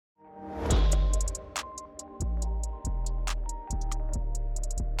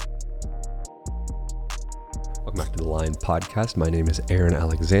back to the Line Podcast. My name is Aaron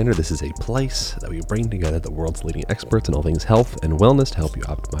Alexander. This is a place that we bring together the world's leading experts in all things health and wellness to help you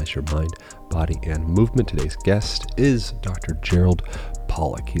optimize your mind, body, and movement. Today's guest is Dr. Gerald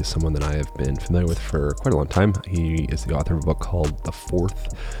Pollack. He is someone that I have been familiar with for quite a long time. He is the author of a book called The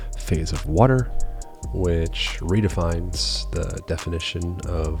Fourth Phase of Water, which redefines the definition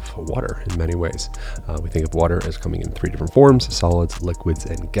of water in many ways. We think of water as coming in three different forms: solids, liquids,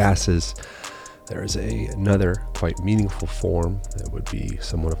 and gases. There is another quite meaningful form that would be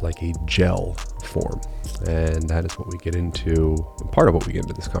somewhat of like a gel form. And that is what we get into, part of what we get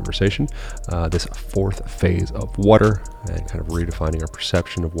into this conversation, this fourth phase of water, and kind of redefining our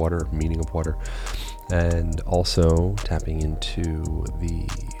perception of water, meaning of water, and also tapping into the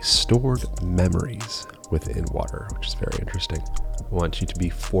stored memories within water, which is very interesting. I want you to be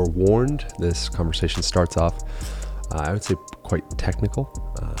forewarned. This conversation starts off, I would say, quite technical.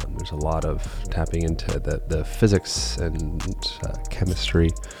 There's a lot of tapping into the physics and chemistry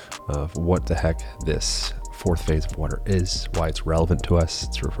of what the heck this fourth phase of water is, why it's relevant to us.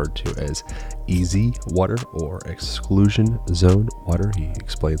 It's referred to as easy water or exclusion zone water. He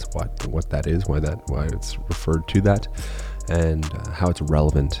explains what that is, why it's referred to that, and how it's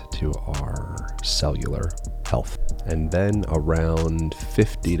relevant to our cellular health. And then around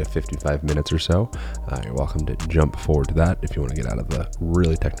 50 to 55 minutes or so, you're welcome to jump forward to that if you want to get out of the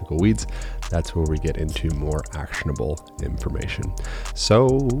really technical weeds. That's where we get into more actionable information.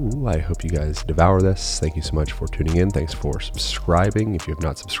 So I hope you guys devour this. Thank you so much for tuning in. Thanks for subscribing. If you have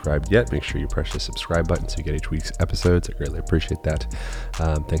not subscribed yet, make sure you press the subscribe button so you get each week's episodes. I greatly appreciate that.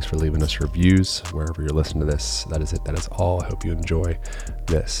 Thanks for leaving us reviews wherever you're listening to this. That is it. That is all. I hope you enjoy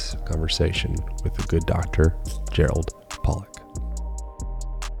this conversation with the good Dr. Gerald Pollack.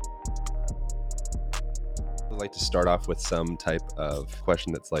 I'd like to start off with some type of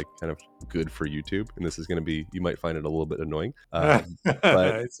question that's like kind of good for YouTube, and this is going to be, you might find it a little bit annoying, but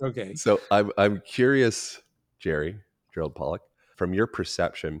it's okay. So I'm curious, Gerald Pollack, from your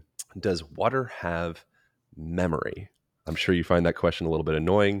perception, does water have memory? I'm sure you find that question a little bit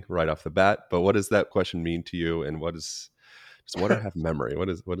annoying right off the bat, but what does that question mean to you, and does water have memory? What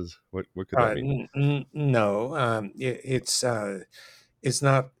could that mean? No, it's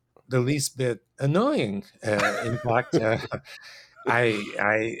not the least bit annoying. In fact,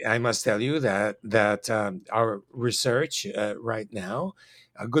 I must tell you that our research right now,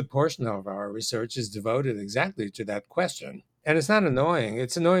 a good portion of our research is devoted exactly to that question. And it's not annoying.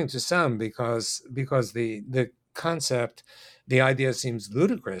 It's annoying to some because the concept, the idea seems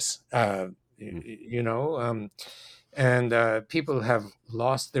ludicrous. You know. And people have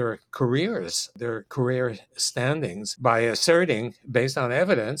lost their careers, their career standings by asserting, based on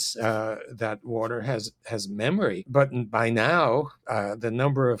evidence, that water has memory. But by now, the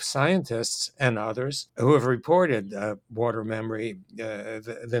number of scientists and others who have reported water memory,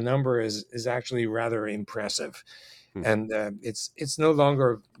 the number is actually rather impressive. And it's no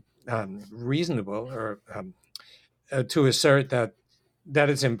longer reasonable or to assert that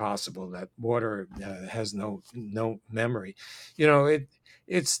it's impossible that water has no memory. You know,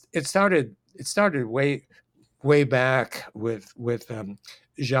 it started way back with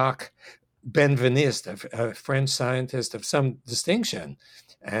Jacques Benveniste, a French scientist of some distinction,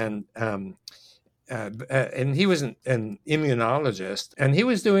 and he was an immunologist, and he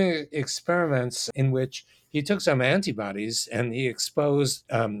was doing experiments in which he took some antibodies and he exposed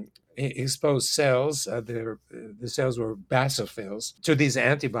cells. The cells were basophils to these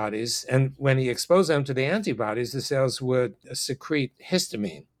antibodies, and when he exposed them to the antibodies, the cells would secrete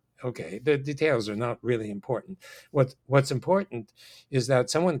histamine. Okay, the details are not really important. What's important is that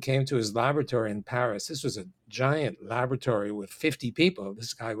someone came to his laboratory in Paris. This was a giant laboratory with 50 people.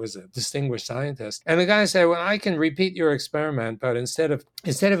 This guy was a distinguished scientist. And the guy said, well, I can repeat your experiment, but instead of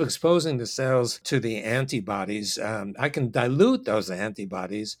exposing the cells to the antibodies, I can dilute those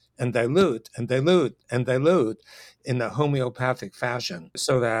antibodies and dilute and dilute and dilute in the homeopathic fashion,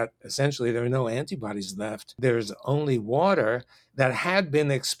 so that essentially there are no antibodies left. There's only water that had been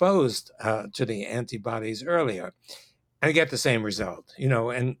exposed to the antibodies earlier. And get the same result, you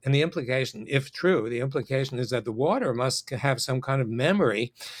know, and the implication, if true, the implication is that the water must have some kind of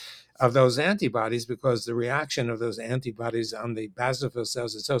memory of those antibodies, because the reaction of those antibodies on the basophil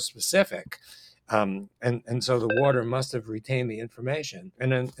cells is so specific. And so the water must have retained the information.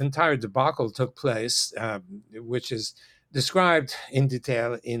 And an entire debacle took place, which is described in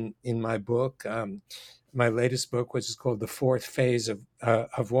detail in my book, my latest book, which is called The Fourth Phase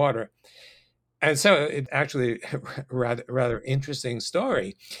of Water. And so it actually rather interesting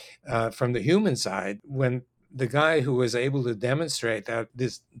story from the human side, when the guy who was able to demonstrate that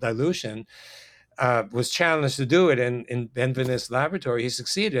this dilution was challenged to do it in Benveniste laboratory. He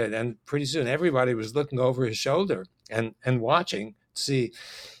succeeded, and pretty soon everybody was looking over his shoulder and watching to see.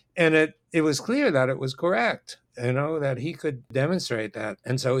 And it was clear that it was correct, that he could demonstrate that.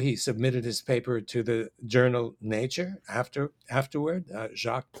 And so he submitted his paper to the journal Nature afterward.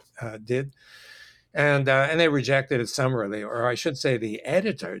 Jacques did. And they rejected it summarily, or I should say, the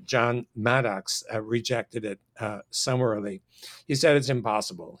editor, John Maddox, rejected it summarily. He said it's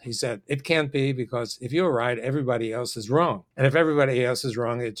impossible. He said it can't be because if you're right, everybody else is wrong, and if everybody else is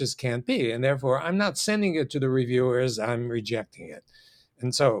wrong, it just can't be. And therefore, I'm not sending it to the reviewers. I'm rejecting it.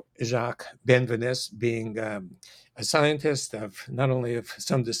 And so Jacques Benveniste, being a scientist of not only of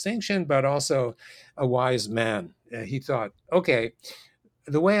some distinction but also a wise man, he thought, okay,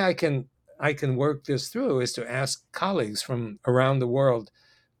 the way I can work this through is to ask colleagues from around the world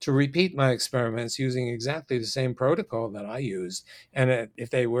to repeat my experiments using exactly the same protocol that I used. And if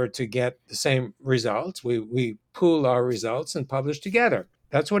they were to get the same results, we pool our results and publish together.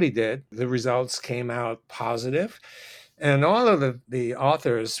 That's what he did. The results came out positive. And all of the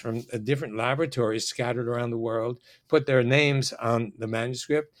authors from different laboratories scattered around the world put their names on the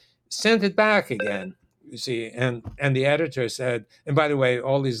manuscript, sent it back again. You see, and the editor said, and by the way,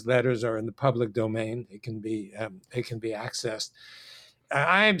 all these letters are in the public domain. They can be accessed.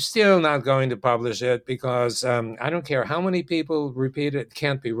 I'm still not going to publish it because I don't care how many people repeat it. It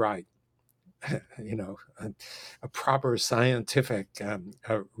can't be right. A proper scientific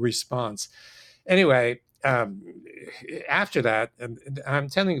response. Anyway, after that, I'm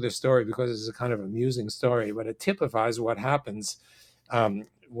telling you the story because it's a kind of amusing story, but it typifies what happens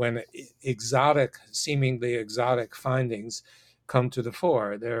when seemingly exotic findings come to the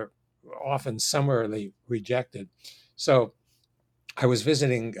fore. They're often summarily rejected. So I was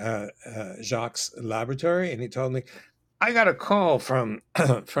visiting Jacques' laboratory, and he told me, I got a call from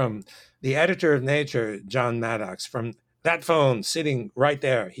from the editor of Nature, John Maddox, from that phone sitting right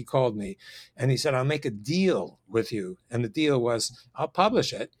there. He called me, and he said, I'll make a deal with you. And the deal was, I'll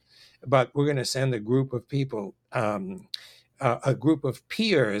publish it, but we're going to send a group of people, a group of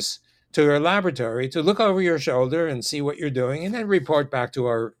peers, to your laboratory to look over your shoulder and see what you're doing, and then report back to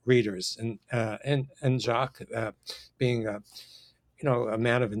our readers. And Jacques, being a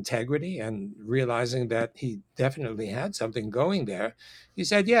man of integrity and realizing that he definitely had something going there, he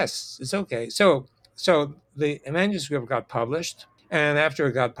said, yes, it's okay. So the manuscript got published. And after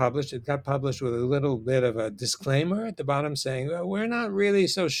it got published with a little bit of a disclaimer at the bottom saying, well, we're not really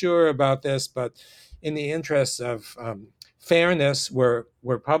so sure about this, but in the interests of fairness, we're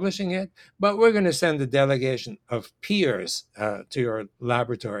publishing it, but we're going to send a delegation of peers to your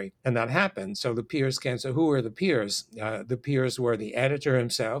laboratory. And that happened. So the peers came. So who were the peers? The peers were the editor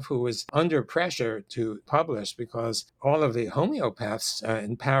himself, who was under pressure to publish because all of the homeopaths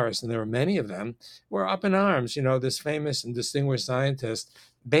in Paris, and there were many of them, were up in arms. This famous and distinguished scientist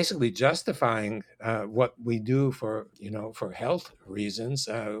basically justifying what we do for health reasons.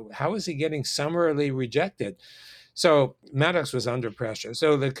 How is he getting summarily rejected? So Maddox was under pressure.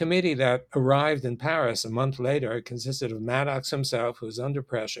 So the committee that arrived in Paris a month later consisted of Maddox himself, who was under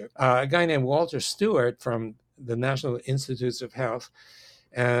pressure, a guy named Walter Stewart from the National Institutes of Health,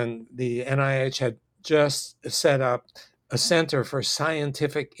 and the NIH had just set up a Center for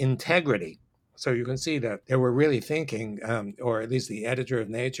Scientific Integrity. So you can see that they were really thinking, or at least the editor of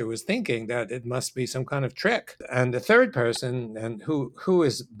Nature was thinking, that it must be some kind of trick. And the third person, and who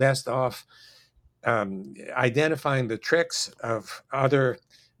is best off identifying the tricks of other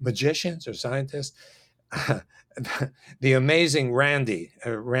magicians or scientists, the amazing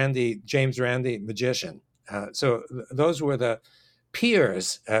James Randi, magician. So those were the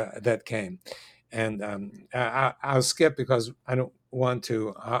peers that came. And I'll skip because I don't want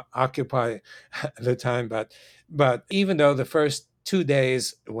to occupy the time. But even though the first 2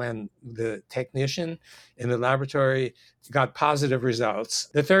 days when the technician in the laboratory got positive results,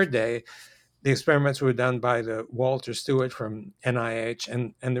 the third day, the experiments were done by the Walter Stewart from NIH,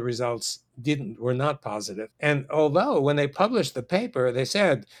 and the results were not positive. And although when they published the paper, they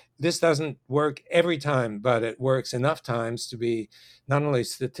said, this doesn't work every time, but it works enough times to be not only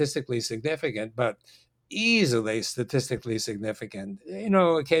statistically significant, but easily statistically significant.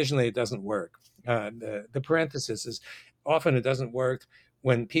 Occasionally it doesn't work. The parenthesis is often it doesn't work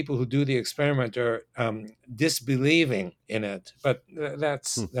when people who do the experiment are disbelieving in it, but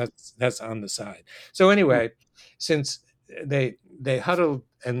that's on the side. So anyway, since they huddled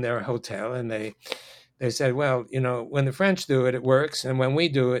in their hotel and they said, well, when the French do it, it works, and when we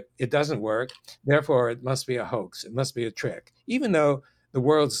do it, it doesn't work. Therefore, it must be a hoax. It must be a trick. Even though the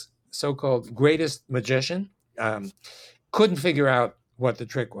world's so-called greatest magician couldn't figure out what the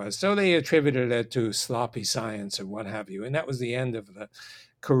trick was. So they attributed it to sloppy science or what have you. And that was the end of the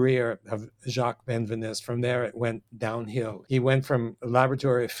career of Jacques Benveniste. From there, it went downhill. He went from a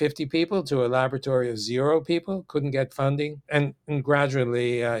laboratory of 50 people to a laboratory of 0 people, couldn't get funding. And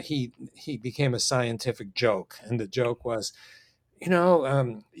gradually, he became a scientific joke. And the joke was,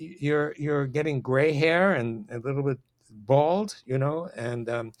 you're getting gray hair and a little bit bald,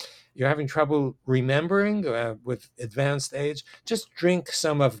 and you're having trouble remembering with advanced age. Just drink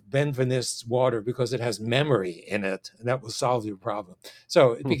some of Benveniste's water because it has memory in it, and that will solve your problem.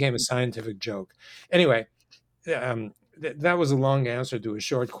 So it Hmm. became a scientific joke. Anyway, that was a long answer to a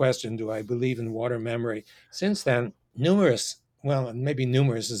short question. Do I believe in water memory? Since then, maybe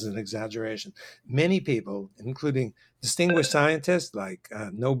numerous is an exaggeration, many people, including distinguished scientists like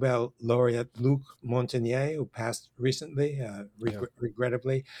Nobel laureate Luc Montagnier, who passed recently, Yeah.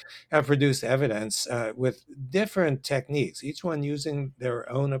 regrettably, have produced evidence with different techniques, each one using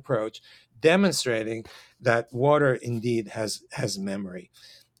their own approach, demonstrating that water indeed has memory.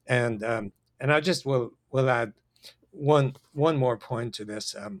 And I just will add one more point to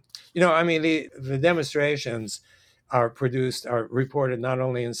this. I mean, the demonstrations are reported not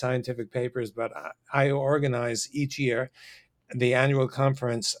only in scientific papers, but I organize each year the annual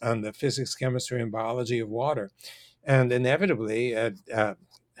conference on the physics, chemistry, and biology of water, and inevitably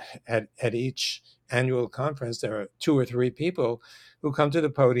at each annual conference there are 2 or 3 people who come to the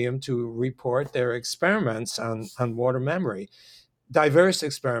podium to report their experiments on water memory, diverse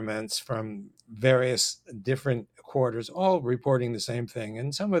experiments from various different quarters, all reporting the same thing.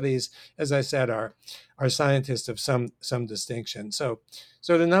 And some of these, as I said, are scientists of some distinction. So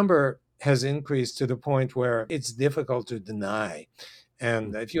the number has increased to the point where it's difficult to deny. Hmm.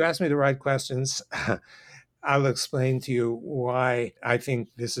 And if you ask me the right questions, I'll explain to you why I think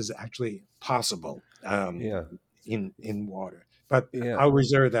this is actually possible Yeah. in water. But Yeah. I'll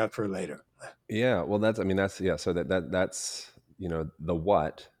reserve that for later. Yeah. Well, that's, I mean, that's, yeah. So that's, the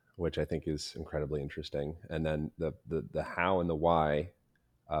what, which I think is incredibly interesting. And then the how and the why,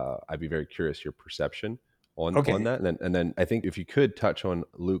 I'd be very curious your perception on Okay. that. And then I think if you could touch on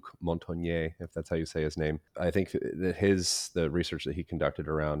Luc Montagnier, if that's how you say his name, I think that the research that he conducted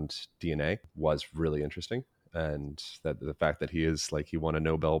around DNA was really interesting. And that the fact that he is like, he won a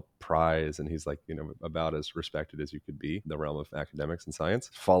Nobel Prize and he's like, about as respected as you could be in the realm of academics and science,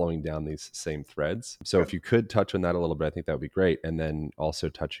 following down these same threads. So if you could touch on that a little bit, I think that would be great. And then also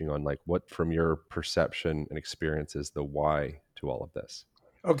touching on like what from your perception and experience is the why to all of this.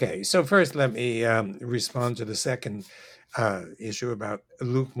 Okay, so first let me respond to the second issue about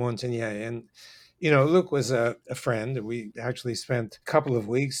Luc Montagnier. And, Luc was a friend. We actually spent a couple of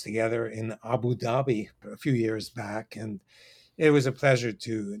weeks together in Abu Dhabi a few years back. And it was a pleasure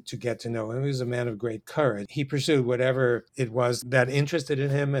to get to know him. He was a man of great courage. He pursued whatever it was that interested in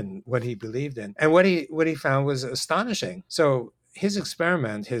him and what he believed in. And what he found was astonishing. So his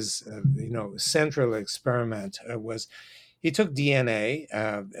experiment, his central experiment, was he took DNA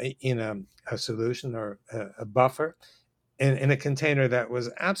in a solution or a buffer in a container that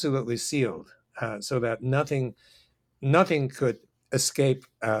was absolutely sealed, so that nothing could escape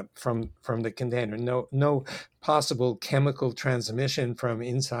from the container. No possible chemical transmission from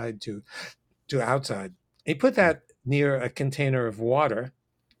inside to outside. He put that near a container of water,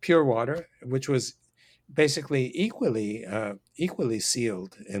 pure water, which was basically equally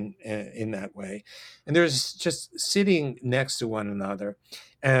sealed in that way, and there's just sitting next to one another,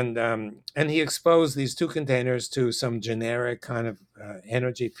 and he exposed these 2 containers to some generic kind of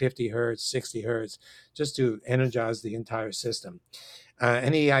energy, 50 hertz, 60 hertz, just to energize the entire system.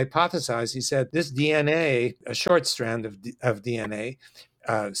 And he hypothesized. He said this DNA, a short strand of DNA,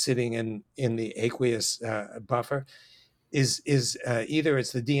 sitting in the aqueous buffer, is either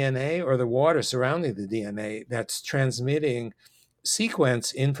it's the DNA or the water surrounding the DNA that's transmitting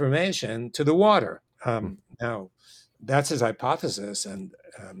sequence information to the water. Now, that's his hypothesis, and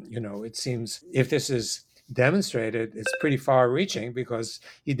it seems if this is demonstrated, it's pretty far-reaching because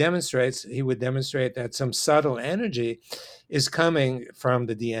he would demonstrate that some subtle energy is coming from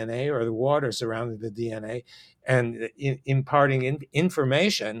the DNA or the water surrounding the DNA and imparting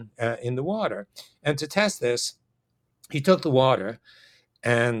information in the water. And to test this, he took the water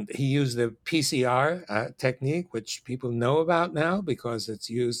and he used the PCR technique, which people know about now because it's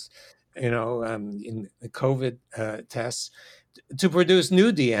used, in the COVID tests to produce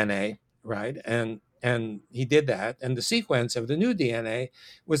new DNA, right? And he did that, and the sequence of the new DNA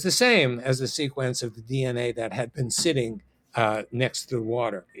was the same as the sequence of the DNA that had been sitting next to the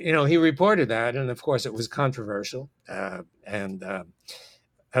water. He reported that, and of course, it was controversial, and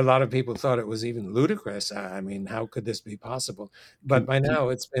a lot of people thought it was even ludicrous. I mean, how could this be possible? But Can by can now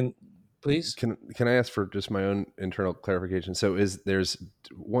it's been, please. can I ask for just my own internal clarification? So there's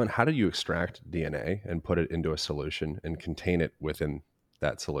one, how do you extract DNA and put it into a solution and contain it within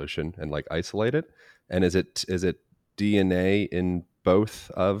that solution and like isolate it? And is it DNA in both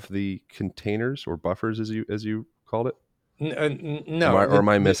of the containers or buffers as you called it? No, Or am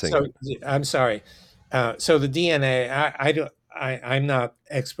I missing so it? I'm sorry. So the DNA, I don't, I'm not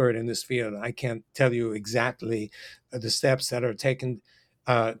expert in this field. I can't tell you exactly the steps that are taken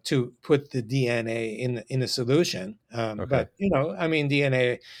to put the DNA in a solution. Okay. But I mean,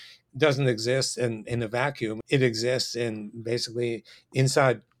 DNA doesn't exist in a vacuum. It exists in basically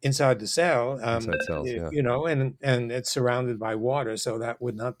inside the cell. Inside cells, yeah. And it's surrounded by water, so that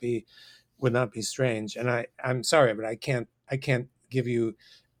would not be strange. And I'm sorry, but I can't give you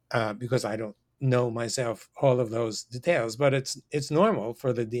because I don't know myself all of those details. But it's normal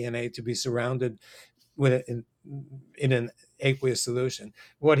for the DNA to be surrounded with it in an aqueous solution.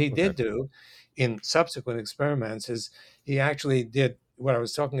 What he Okay. did do in subsequent experiments is he actually did what I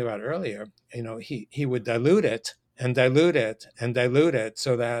was talking about earlier. He would dilute it and dilute it and dilute it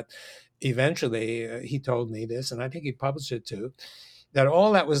so that eventually he told me this, and I think he published it too, that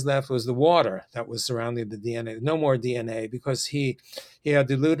all that was left was the water that was surrounding the DNA. No more DNA because he had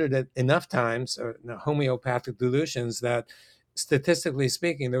diluted it enough times, homeopathic dilutions, that statistically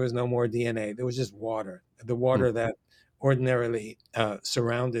speaking, there was no more DNA. There was just water, the Hmm. water that ordinarily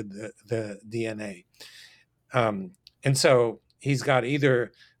surrounded the DNA. And so he's got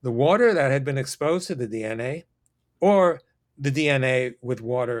either the water that had been exposed to the DNA or the DNA with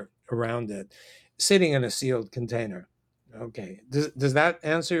water around it, sitting in a sealed container. Okay. Does that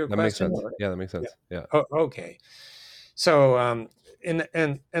answer your That makes question? sense. Yeah, that makes Yeah. sense. Yeah. Oh, okay. So, and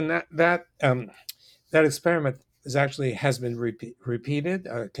that experiment has been repeated,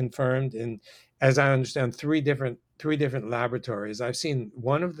 confirmed in, as I understand, three different laboratories. I've seen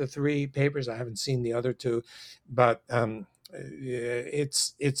one of the three papers. I haven't seen the other two, but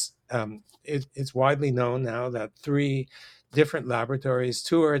it's widely known now that three different laboratories,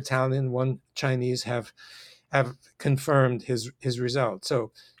 two are Italian, one Chinese, have confirmed his result.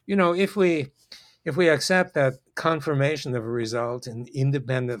 So, if we accept that confirmation of a result in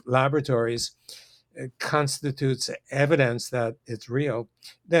independent laboratories constitutes evidence that it's real,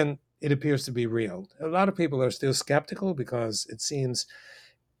 then it appears to be real. A lot of people are still skeptical because it seems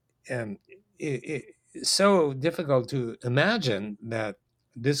um, so difficult to imagine that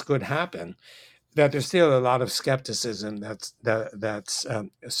this could happen, that there's still a lot of skepticism that's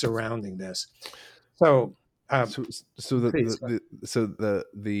surrounding this. So, um, So so the please.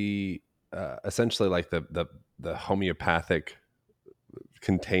 the essentially like the homeopathic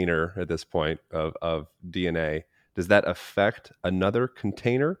container at this point of DNA, does that affect another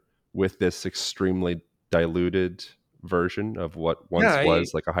container with this extremely diluted version of what once Yeah,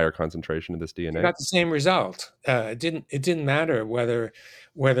 was like a higher concentration of this you DNA? got the same result. It didn't matter whether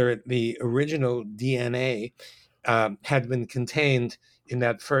the original DNA had been contained in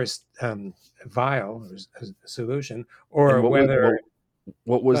that first vial or solution, And or whether.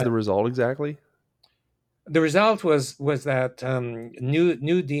 what was the But result exactly? the result was that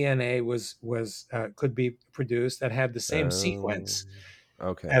new DNA was could be produced that had the same Oh, sequence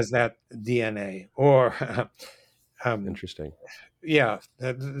okay. as that DNA, or um, Interesting. yeah,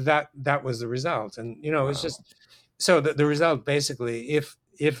 that was the result. And it's Wow. just so the result basically, if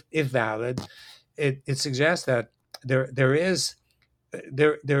valid, it suggests that there is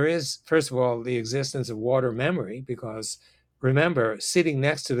first of all the existence of water memory, because remember, sitting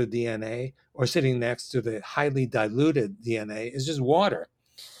next to the DNA or sitting next to the highly diluted DNA is just water.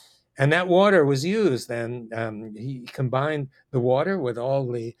 And that water was used. And he combined the water with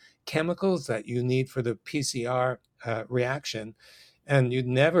all the chemicals that you need for the PCR reaction, and you'd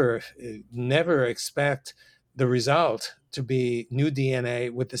never expect the result to be new DNA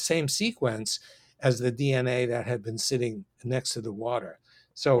with the same sequence as the DNA that had been sitting next to the water.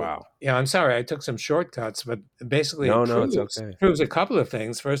 So, Wow. yeah, I'm sorry I took some shortcuts, but basically it No, no, it's proves okay. proves a couple of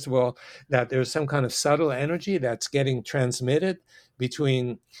things. First of all, that there's some kind of subtle energy that's getting transmitted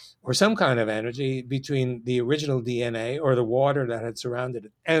between, or some kind of energy between the original DNA or the water that had surrounded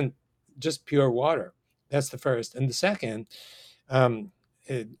it and just pure water. That's the first. And the second um,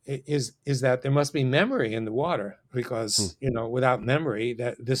 is that there must be memory in the water, Hmm, because without memory,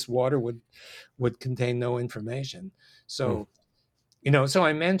 that this water would contain no information. hmm. So so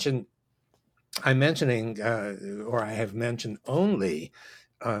I'm mentioning, or I have mentioned only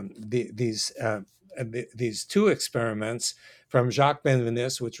these two experiments from Jacques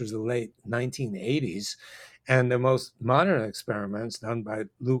Benveniste, which was the late 1980s, and the most modern experiments done by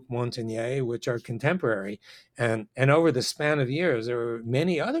Luc Montagnier, which are contemporary. And over the span of years, there were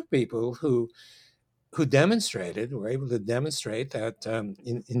many other people who demonstrated, were able to demonstrate that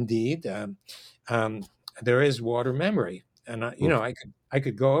indeed um, there is water memory. And Mm. I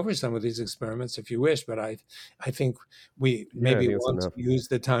could go over some of these experiments if you wish, but I think we Yeah, I maybe think it's want to enough. use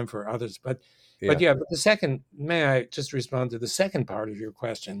the time for others. But Yeah. yeah, but the second, may I just respond to the second part of your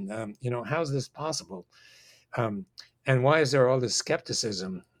question? How's this possible? Um, and why is there all this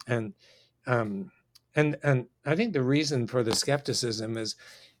skepticism? Um, and I think the reason for the skepticism is,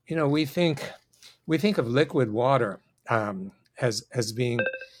 we think of liquid water as being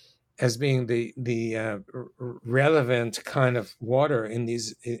the relevant kind of water in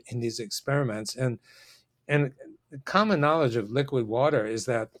these experiments, and common knowledge of liquid water is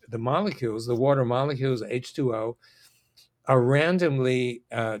that the water molecules H2O, are randomly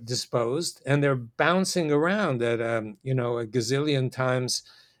disposed, and they're bouncing around at a gazillion times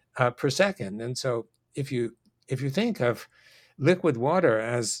per second. And so if you think of liquid water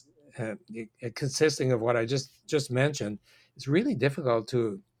as consisting of what I just mentioned, it's really difficult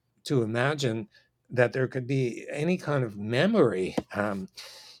to imagine that there could be any kind of memory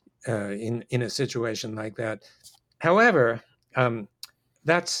in a situation like that. However, um,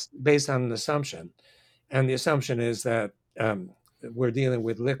 that's based on an assumption, and the assumption is that we're dealing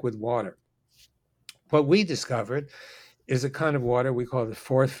with liquid water. What we discovered is a kind of water we call the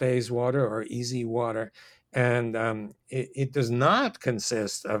fourth phase water, or easy water. And it does not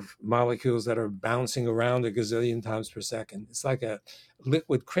consist of molecules that are bouncing around a gazillion times per second. It's like a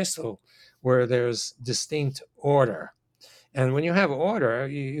liquid crystal where there's distinct order. And when you have order,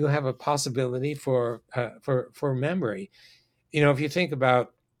 you have a possibility for memory. If you think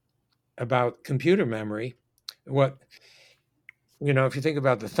about computer memory, what if you think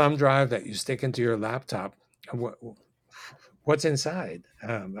about the thumb drive that you stick into your laptop, what, what's inside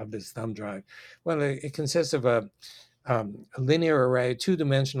of this thumb drive? Well, it consists of a linear array,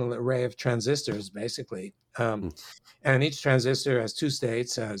 two-dimensional array of transistors, basically. Mm. And each transistor has two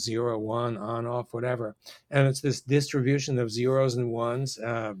states, 0, 1, on, off, whatever. And it's this distribution of zeros and ones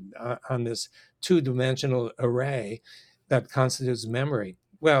on this two-dimensional array that constitutes memory.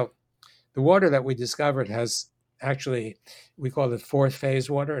 Well, the water that we discovered has actually, we call it fourth phase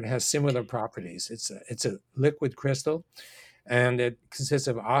water. It has similar properties. It's a liquid crystal, and it consists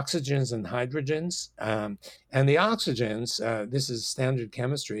of oxygens and hydrogens. And the oxygens, this is standard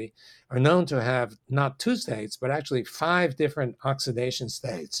chemistry, are known to have not two states, but actually five different oxidation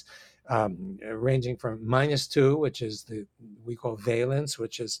states, ranging from -2, which is the we call valence,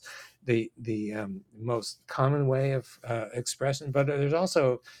 which is the most common way of expression. But there's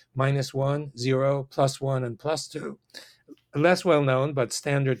also -1, 0, +1, and +2. Less well known, but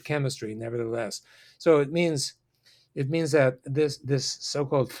standard chemistry, nevertheless. So it means that this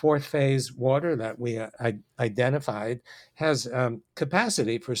so-called fourth phase water that we identified has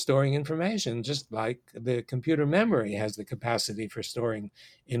capacity for storing information, just like the computer memory has the capacity for storing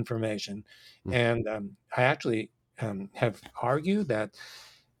information. Mm. And I actually have argued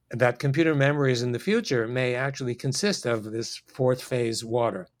that computer memories in the future may actually consist of this fourth phase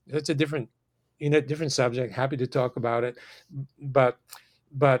water. It's a different subject. Happy to talk about it, but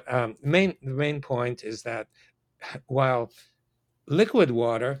the main point is that while liquid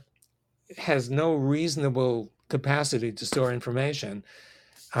water has no reasonable capacity to store information,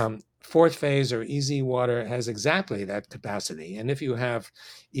 fourth phase or easy water has exactly that capacity. And if you have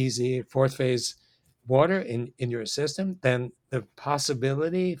easy fourth phase water in your system, then the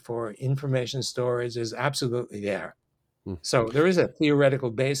possibility for information storage is absolutely there. Mm. So there is a theoretical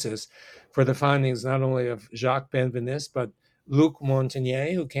basis for the findings not only of Jacques Benveniste, but Luc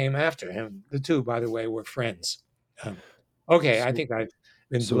Montagnier, who came after him. The two, by the way, were friends. Um, okay, I So, think I've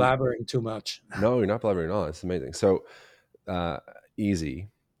been so blabbering too much. no, you're not blabbering at all. It's amazing. So, uh, easy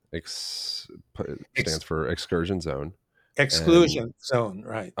Ex- stands for excursion zone, and exclusion zone,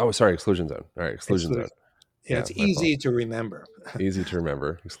 right? oh, sorry, exclusion zone. All right, exclusion zone. Exclusion. Yeah, Yeah, it's my fault. easy to remember. Easy to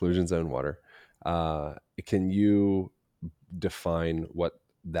remember. Exclusion zone water. Can you define what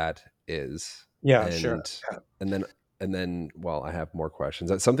that is? Yeah, sure. And and then well, I have more questions.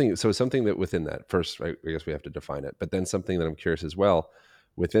 That's something. So something that within that first, I guess we have to define it. But then something that I'm curious as well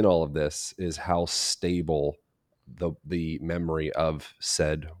within all of this is how stable the memory of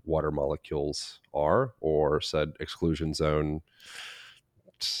said water molecules are, or said exclusion zone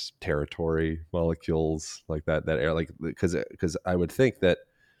territory molecules, like that air, like because I would think that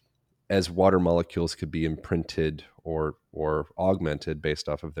as water molecules could be imprinted or augmented based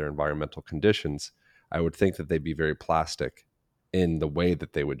off of their environmental conditions, I would think that they'd be very plastic in the way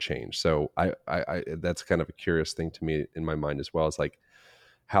that they would change. So I that's kind of a curious thing to me in my mind as well. Is like,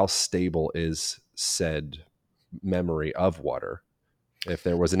 how stable is said memory of water? If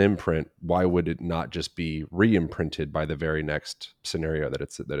there was an imprint, why would it not just be re-imprinted by the very next scenario that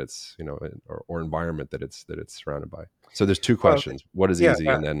it's or environment that it's surrounded by? So there's two Well, questions: what is yeah, easy,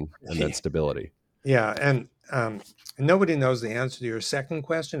 and then stability. yeah, and nobody knows the answer to your second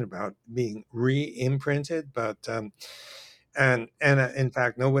question about being re-imprinted, but in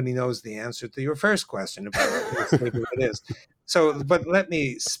fact, nobody knows the answer to your first question about how stable it is. So, but let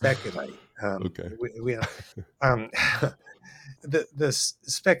me speculate. Okay. Um, the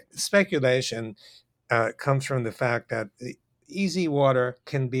speculation comes from the fact that the easy water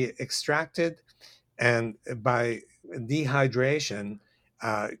can be extracted and by dehydration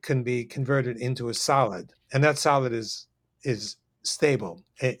can be converted into a solid, and that solid is stable,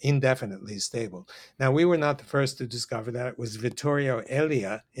 indefinitely stable. Now, we were not the first to discover that. It was Vittorio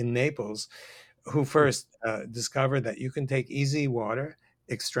Elia in Naples who first discovered that you can take easy water,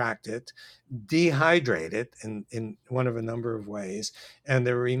 extract it, dehydrate it in one of a number of ways, and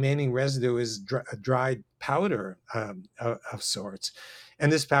the remaining residue is a dried powder of sorts.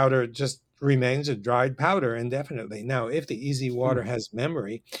 And this powder just remains a dried powder indefinitely. Now, if the easy water Hmm. has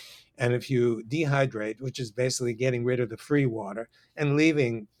memory, and if you dehydrate, which is basically getting rid of the free water and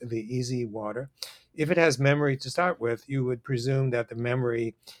leaving the easy water, if it has memory to start with, you would presume that the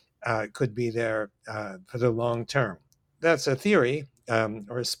memory could be there for the long term. That's a theory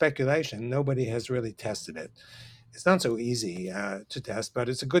or a speculation. Nobody has really tested it. It's not so easy to test, but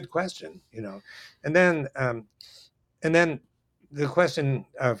it's a good question, you know. And then, um, and then the question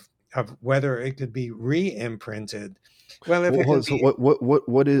of whether it could be re-imprinted. Well, if it can So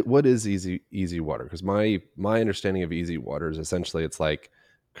be, what is easy water? Because my understanding of easy water is essentially it's like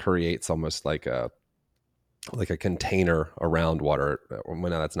creates almost like a container around water. Well,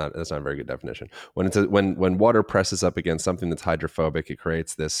 no, that's not a very good definition. When water presses up against something that's hydrophobic, it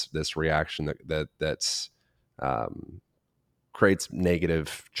creates this reaction that's um, creates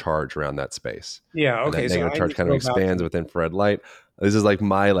negative charge around that space, yeah, and that okay. So negative I charge need to kind of go back expands and with infrared light. This is like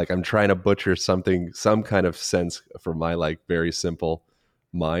I'm trying to butcher some kind of sense for my like very simple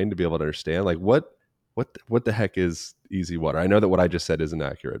mind to be able to understand like what the heck is easy water. I know that what I just said isn't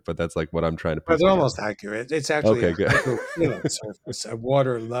accurate, but that's like what I'm trying to Well, it's piece together. almost accurate. It's actually a Okay, good. hydrophilic surface, a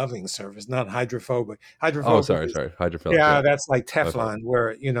water-loving surface, not hydrophobic. Oh, Hydrophobic is, sorry, hydrophilic. yeah, Yeah. that's like Okay. Teflon,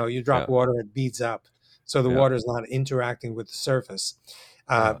 where you drop Yeah. water, it beads up, so the Yeah. water is not interacting with the surface.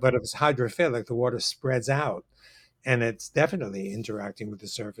 Uh, But if it's hydrophilic, the water spreads out, and it's definitely interacting with the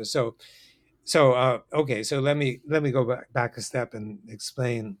surface. Okay, so let me go back a step and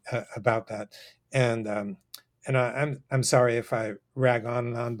explain about that. And I'm sorry if I rag on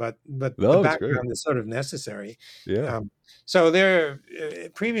and on, but the no, it's great. background is sort of necessary. Yeah. So there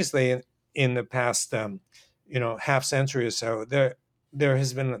previously in the past half century or so, there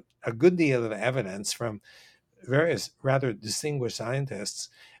has been a good deal of evidence from various rather distinguished scientists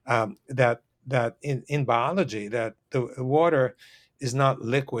that in biology that the water is not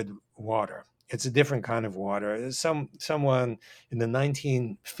liquid water. It's a different kind of water. Someone in the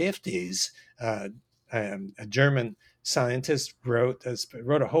 1950s, a German scientist wrote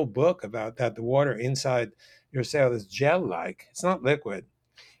a whole book about that. The water inside your cell is gel-like. It's not liquid.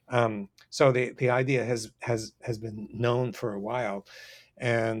 So the idea has been known for a while,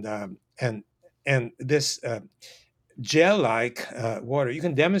 and this gel-like water, you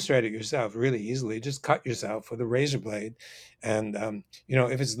can demonstrate it yourself really easily. Just cut yourself with a razor blade, and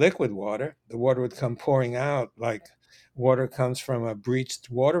if it's liquid water, the water would come pouring out like water comes from a breached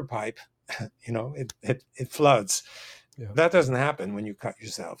water pipe. It floods. Yeah. That doesn't happen when you cut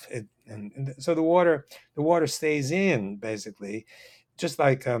yourself. So the water stays in basically, just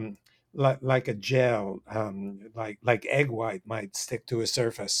like a gel, like egg white might stick to a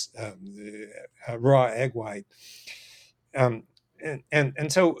surface, raw egg white. And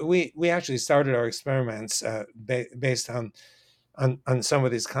so we actually started our experiments based on some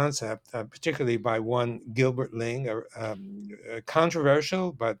of these concepts, particularly by one Gilbert Ling, a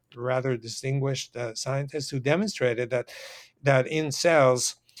controversial but rather distinguished scientist who demonstrated that in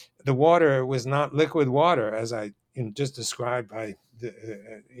cells the water was not liquid water, as I just described by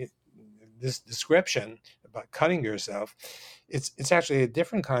this description about cutting yourself. It's actually a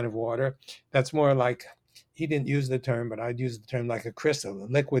different kind of water that's more like, he didn't use the term, but I'd use the term like a crystal, a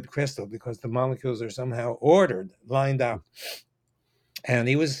liquid crystal, because the molecules are somehow ordered, lined up. And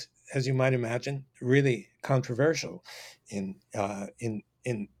he was, as you might imagine, really controversial in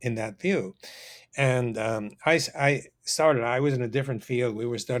in that view. And I was in a different field. We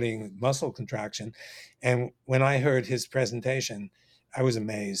were studying muscle contraction. And when I heard his presentation, I was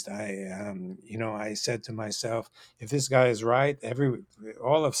amazed. I said to myself, if this guy is right,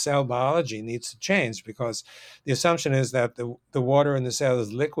 all of cell biology needs to change, because the assumption is that the water in the cell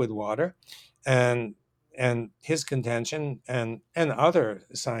is liquid water. And his contention, and other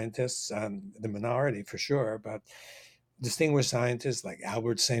scientists, the minority for sure, but distinguished scientists like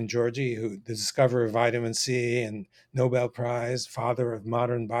Albert St. Georgi, who the discoverer of vitamin C and Nobel Prize, father of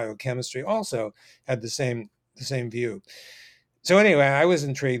modern biochemistry, also had the same view. So anyway, I was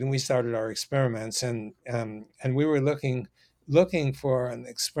intrigued, and we started our experiments, and we were looking for an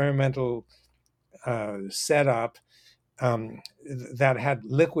experimental setup, that had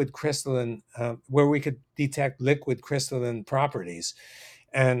liquid crystalline, where we could detect liquid crystalline properties.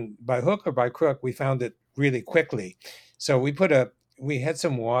 And by hook or by crook, we found it really quickly. So we had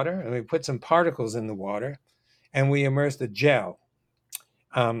some water, and we put some particles in the water, and we immersed a gel.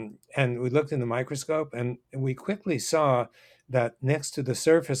 And we looked in the microscope, and we quickly saw that next to the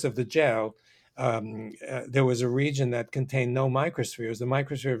surface of the gel, there was a region that contained no microspheres. The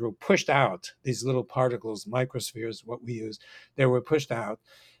microspheres were pushed out. These little particles, microspheres, what we use, they were pushed out.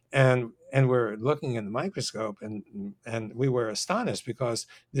 And we're looking in the microscope, and we were astonished, because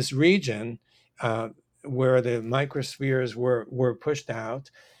this region, where the microspheres were pushed out,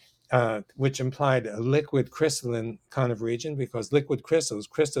 which implied a liquid crystalline kind of region, because liquid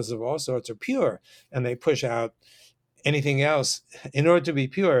crystals of all sorts, are pure, and they push out anything else. In order to be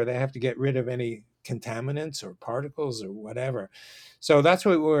pure, they have to get rid of any contaminants or particles or whatever. So that's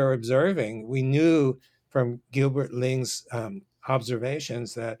what we were observing. We knew from Gilbert Ling's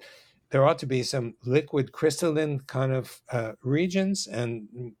observations that there ought to be some liquid crystalline kind of regions,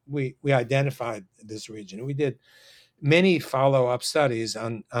 and we identified this region. We did many follow-up studies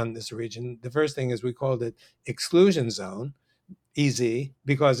on this region. The first thing is we called it exclusion zone, EZ,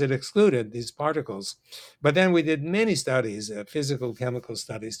 because it excluded these particles. But then we did many studies, physical chemical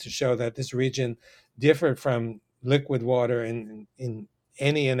studies, to show that this region differed from liquid water in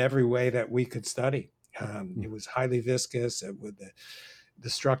any and every way that we could study. It was highly viscous. The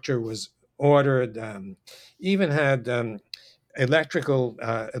structure was ordered, even had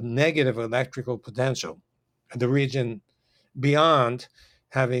negative electrical potential. The region beyond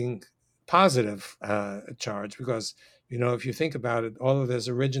having positive charge, because if you think about it, all of this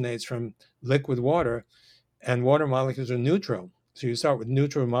originates from liquid water, and water molecules are neutral. So you start with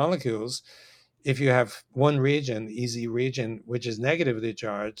neutral molecules. If you have one region, the EZ region, which is negatively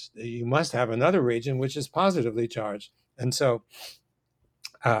charged, you must have another region which is positively charged. And so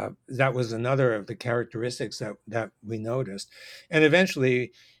that was another of the characteristics that we noticed. And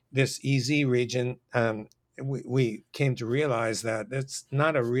eventually, this EZ region, we came to realize that it's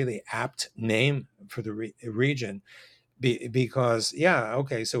not a really apt name for the region, because, yeah,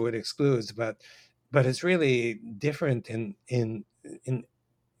 okay, so it excludes, but it's really different in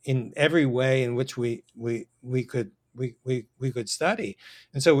every way in which we could study.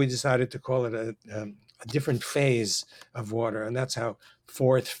 And so we decided to call it a different phase of water, and that's how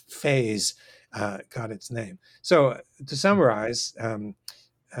fourth phase got its name. So to summarize, and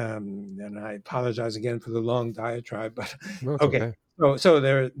I apologize again for the long diatribe, but No, it's okay. okay. So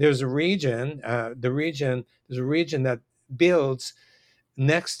there's a region. There's a region that builds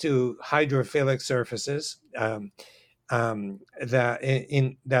next to hydrophilic surfaces,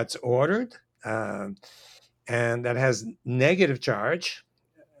 that's ordered, and that has negative charge.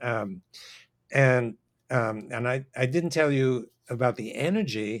 Um, and I didn't tell you about the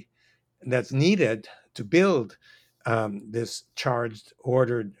energy that's needed to build this charged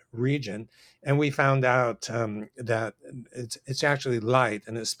ordered region. And we found out that it's actually light,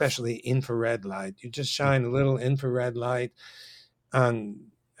 and especially infrared light. You just shine a little infrared light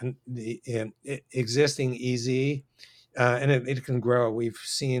on the existing EZ, and it can grow. We've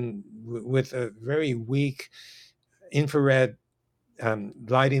seen with a very weak infrared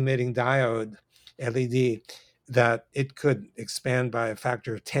light emitting diode, LED, that it could expand by a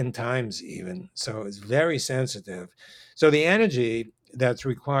factor of 10 times even. So it's very sensitive. So the energy that's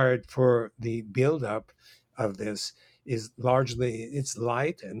required for the buildup of this is largely, it's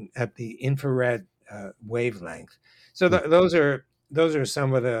light and at the infrared wavelength. So Mm. those are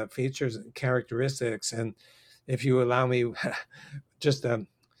some of the features and characteristics. And if you allow me, just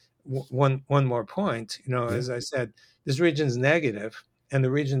one more point, Yeah. as I said, this region is negative, and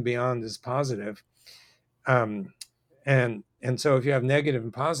the region beyond is positive. Um, and so if you have negative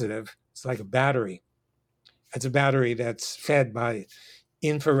and positive, it's like a battery. It's a battery that's fed by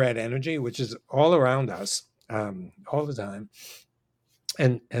infrared energy, which is all around us, all the time.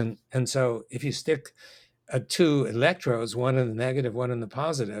 And so if you stick two electrodes, one in the negative, one in the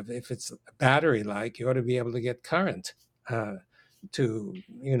positive, if it's battery like, you ought to be able to get current uh, to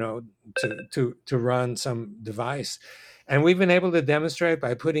to run some device. And we've been able to demonstrate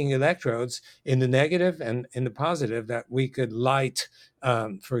by putting electrodes in the negative and in the positive that we could light,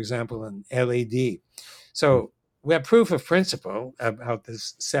 for example, an LED. So we have proof of principle about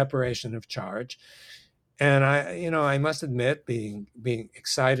this separation of charge. And I must admit, being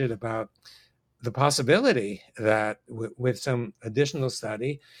excited about the possibility that with some additional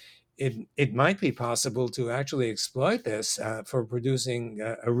study, it might be possible to actually exploit this for producing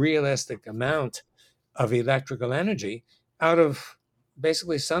a realistic amount of electrical energy out of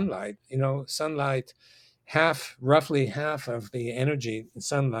basically sunlight. Sunlight, roughly half of the energy in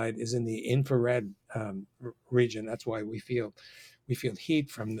sunlight is in the infrared region. That's why we feel heat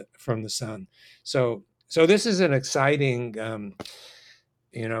from the sun. So this is an exciting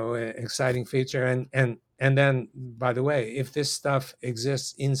exciting feature. And then, by the way, if this stuff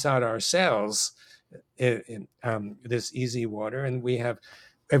exists inside our cells, this easy water, and we have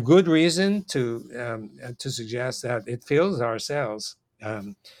a good reason to suggest that it fills our cells.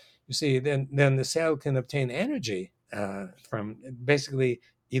 You see, then the cell can obtain energy from basically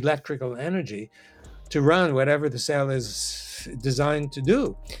electrical energy to run whatever the cell is designed to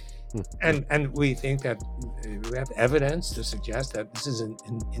do. And we think that we have evidence to suggest that this is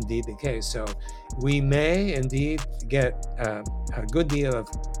indeed the case. So we may indeed get a good deal of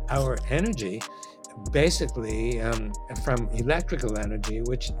our energy basically from electrical energy,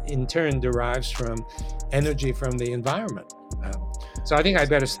 which in turn derives from energy from the environment. So I think I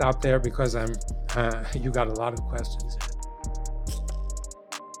better stop there because you got a lot of questions.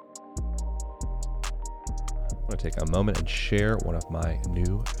 I want to take a moment and share one of my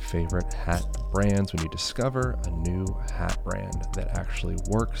new favorite hat brands. When you discover a new hat brand that actually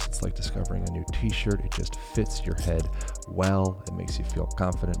works, it's like discovering a new t-shirt. It just fits your head well. It makes you feel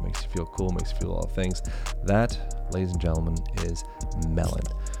confident, makes you feel cool, makes you feel all things. That, ladies and gentlemen, is Melon.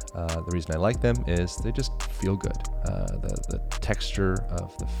 The reason I like them is they just feel good. The texture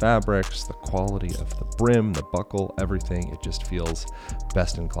of the fabrics, the quality of the brim, the buckle, everything, it just feels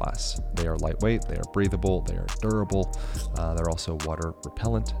best in class. They are lightweight, they are breathable, they are durable, they're also water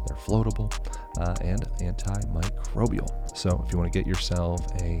repellent, they're floatable, and antimicrobial. So if you want to get yourself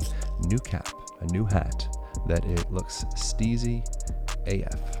a new cap, a new hat, that it looks steezy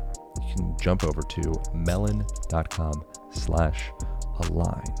AF, you can jump over to melon.com/align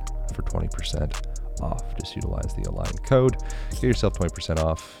for 20% off. Just utilize the Align code. Get yourself 20%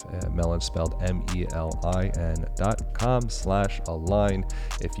 off. Melon spelled MELIN.com/align.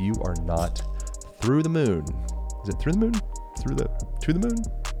 If you are not through the moon, is it through the moon? To the moon?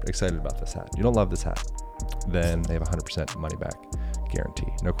 Excited about this hat. You don't love this hat, then they have 100% money back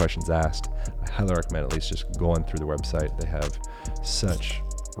guarantee. No questions asked. I highly recommend at least just going through the website. They have such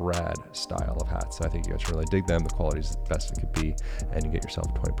rad style of hats. So I think you guys really dig them. The quality is the best it could be, and you get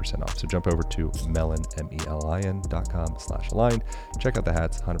yourself 20% off. So jump over to melon, MELIN.com/align. Check out the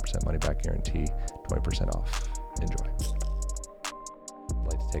hats, 100% money back guarantee, 20% off. Enjoy. I'd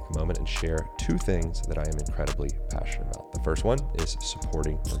like to take a moment and share two things that I am incredibly passionate about. The first one is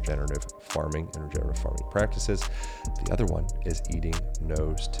supporting regenerative farming and regenerative farming practices. The other one is eating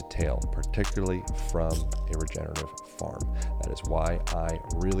nose to tail, particularly from a regenerative farm. That is why I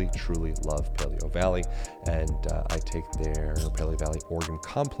really, truly love Paleo Valley, and I take their Paleo Valley Organ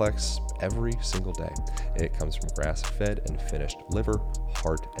Complex every single day. It comes from grass-fed and finished liver,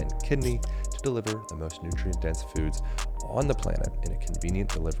 heart, and kidney to deliver the most nutrient-dense foods on the planet in a convenient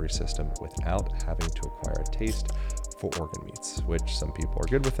delivery system without having to acquire a taste for organ meats, which some people are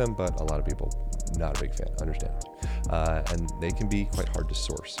good with them, but a lot of people not a big fan, understandably. And they can be quite hard to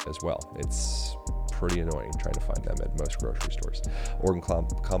source as well. It's pretty annoying trying to find them at most grocery stores. Organ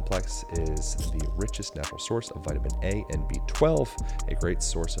Complex is the richest natural source of vitamin A and B12, a great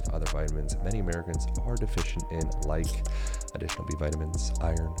source of other vitamins many Americans are deficient in, like additional B vitamins,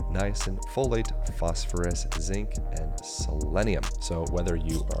 iron, niacin, folate, phosphorus, zinc, and selenium. So whether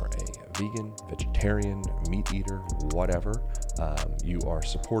you are a vegan, vegetarian, meat eater, whatever, you are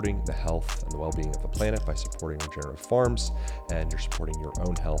supporting the health and the well-being of the planet by supporting regenerative farms, and you're supporting your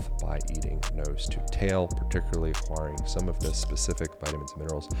own health by eating nose to tail, particularly acquiring some of the specific vitamins and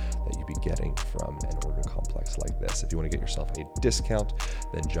minerals that you'd be getting from an organ complex like this. If you want to get yourself a discount,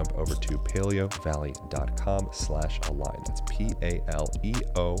 then jump over to paleovalley.com/align. That's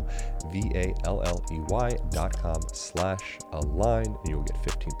PALEOVALLEY.com/align, and you'll get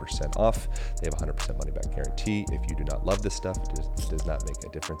 15% off. They have a 100% money back guarantee. If you do not love this stuff, it does not make a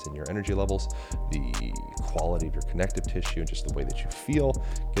difference in your energy levels, the quality of your connective tissue, and just the way that you feel,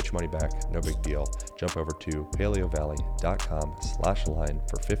 get your money back. No big deal. Jump over to paleovalley.com/line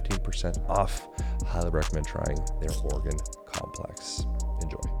for 15% off. Highly recommend trying their organ complex.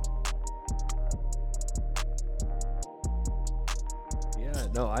 Enjoy. Yeah,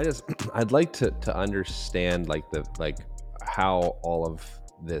 no, I'd like to understand like how all of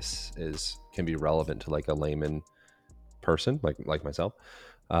this can be relevant to like a layman person like myself.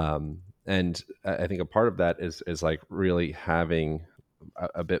 And I think a part of that is like really having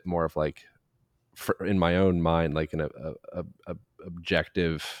a bit more of like in my own mind, like a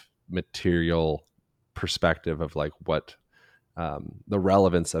objective material perspective of like what the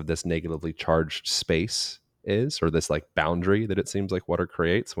relevance of this negatively charged space is, or this like boundary that it seems like water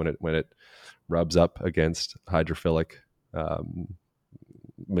creates when it rubs up against hydrophilic um,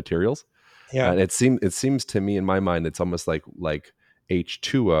 materials. Yeah. And it seems to me in my mind it's almost like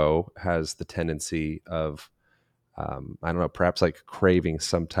H2O has the tendency of I don't know, perhaps like craving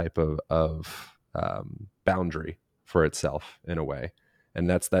some type of boundary for itself in a way. And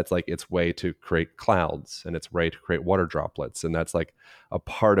that's like its way to create clouds and its way to create water droplets. And that's like a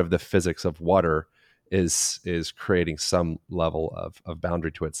part of the physics of water is creating some level of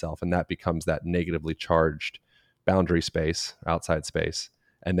boundary to itself. And that becomes that negatively charged boundary space, outside space.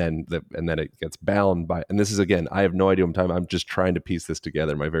 And then it gets bound by, and this is again, I have no idea what I'm talking about. I'm just trying to piece this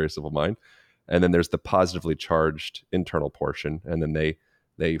together in my very simple mind. And then there's the positively charged internal portion, and then they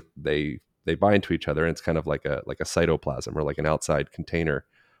bind to each other, and it's kind of like a cytoplasm or like an outside container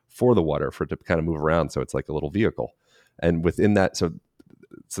for the water for it to kind of move around. So it's like a little vehicle, and within that, so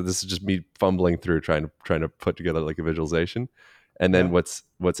this is just me fumbling through trying to put together like a visualization. And then Yeah.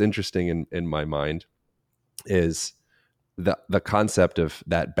 what's interesting in my mind is the concept of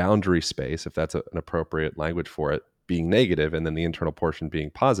that boundary space, if that's an appropriate language for it, being negative, and then the internal portion being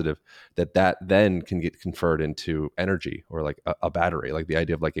positive, that then can get conferred into energy, or like a battery, like the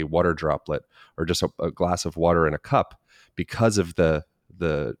idea of like a water droplet, or just a glass of water in a cup. Because of the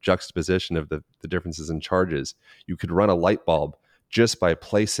juxtaposition of the differences in charges, you could run a light bulb just by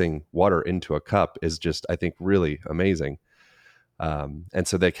placing water into a cup, is just, I think, really amazing. And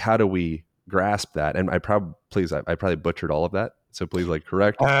so like, how do we grasp that? And I probably butchered all of that, so please like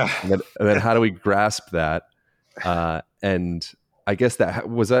correct. Uh, And then how do we grasp that? And I guess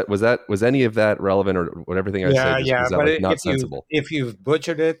was any of that relevant, or what everything I say yeah, just yeah. was that But like not sensible? if you've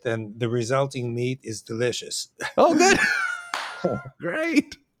butchered it, then the resulting meat is delicious. Oh, good,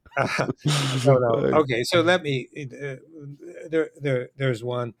 great. No, no. Okay, so let me. There's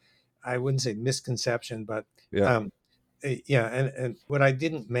one. I wouldn't say misconception, but Yeah. um, yeah, and what I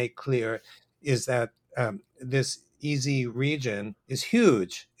didn't make clear is that this EZ region is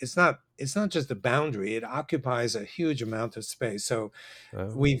huge. It's not just a boundary; it occupies a huge amount of space. So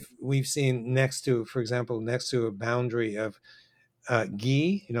Oh. we've seen next to, for example, next to a boundary of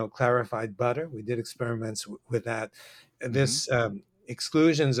ghee, clarified butter. We did experiments with that. Mm-hmm. This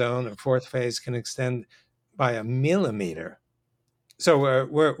exclusion zone or fourth phase can extend by a millimeter. So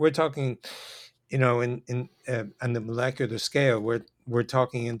we're talking, in on the molecular scale, we're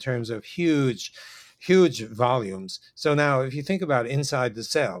talking in terms of huge volumes. So now, if you think about inside the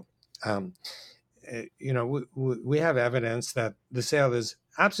cell, um, we have evidence that the cell is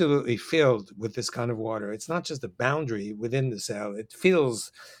absolutely filled with this kind of water. It's not just a boundary within the cell; it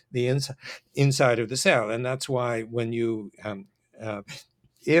fills the inside of the cell, and that's why when you uh,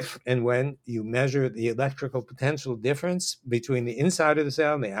 if and when you measure the electrical potential difference between the inside of the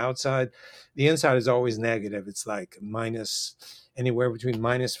cell and the inside is always negative. It's like minus anywhere between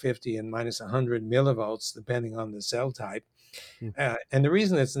minus 50 and minus 100 millivolts, depending on the cell type. And the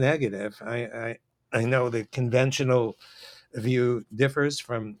reason it's negative, I know the conventional view differs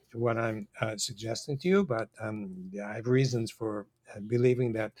from what I'm suggesting to you, but yeah, I have reasons for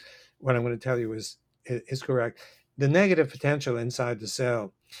believing that what I'm going to tell you is correct. The negative potential inside the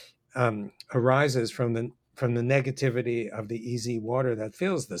cell arises from the negativity of the EZ water that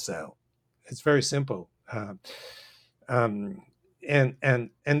fills the cell. It's very simple. Um, and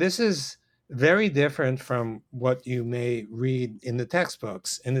this is very different from what you may read in the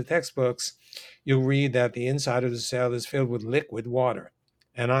textbooks. In the textbooks, you'll read that the inside of the cell is filled with liquid water,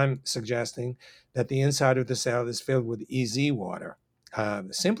 and I'm suggesting that the inside of the cell is filled with EZ water,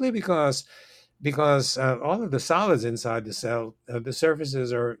 simply because all of the solids inside the cell, the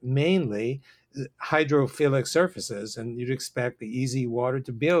surfaces are mainly hydrophilic surfaces, and you'd expect the EZ water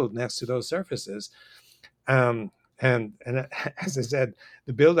to build next to those surfaces. Um, and as I said,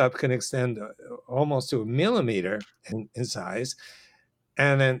 the buildup can extend almost to a millimeter in size.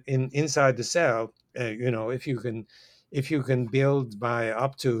 And then inside the cell, if you can build by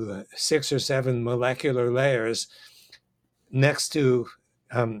up to 6 or 7 molecular layers next to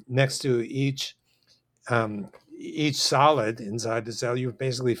next to each solid inside the cell, you've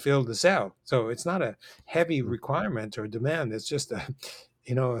basically filled the cell. So it's not a heavy requirement or demand. It's just a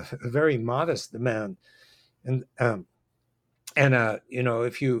a very modest demand. And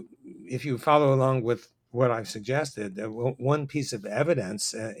if you follow along with what I've suggested, one piece of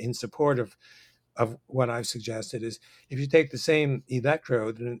evidence in support of what I've suggested is if you take the same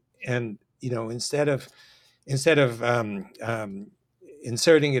electrode and instead of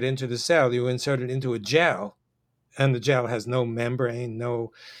inserting it into the cell, you insert it into a gel, and the gel has no membrane,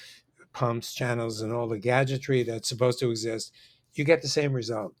 no pumps, channels, and all the gadgetry that's supposed to exist. You get the same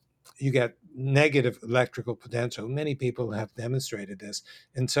result. You get negative electrical potential. Many people have demonstrated this,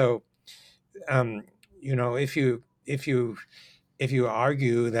 and so um, if you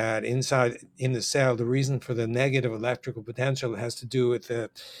argue that inside in the cell, the reason for the negative electrical potential has to do with the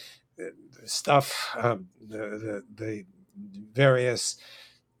stuff, the various,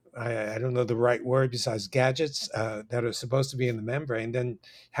 I don't know the right word besides gadgets that are supposed to be in the membrane, then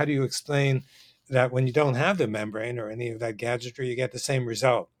how do you explain that when you don't have the membrane or any of that gadgetry, you get the same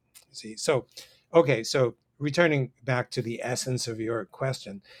result? See, so okay, so returning back to the essence of your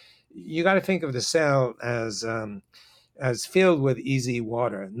question, you got to think of the cell as filled with easy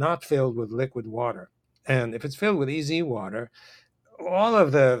water, not filled with liquid water. And if it's filled with easy water, all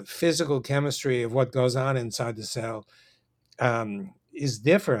of the physical chemistry of what goes on inside the cell is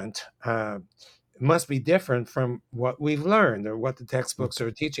different, must be different from what we've learned or what the textbooks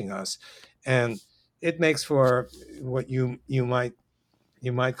are teaching us. And it makes for what you might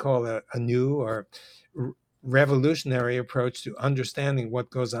call a new or revolutionary approach to understanding what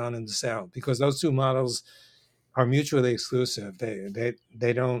goes on in the cell, because those two models are mutually exclusive.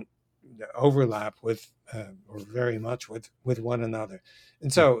 They don't overlap with or very much with one another.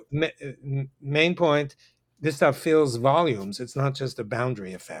 And so, main point, this stuff fills volumes. It's not just a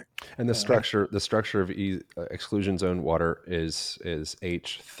boundary effect. And the structure of exclusion zone water is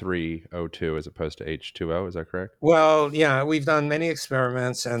H3O2 as opposed to H2O. Is that correct? Well, yeah, we've done many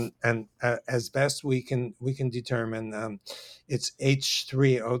experiments, and as best we can determine, it's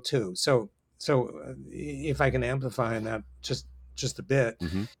H3O2. So if I can amplify on that just a bit,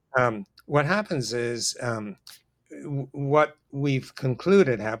 Mm-hmm. what happens is what we've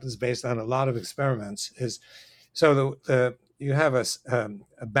concluded happens based on a lot of experiments is so the you have a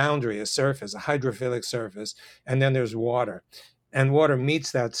boundary, a surface, a hydrophilic surface, and then there's water, and water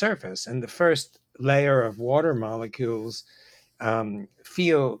meets that surface, and the first layer of water molecules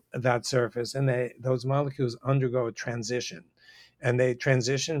feel that surface, and those molecules undergo a transition, and they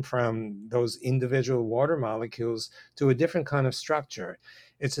transition from those individual water molecules to a different kind of structure.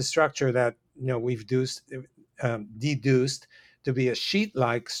 It's a structure that we've deduced to be a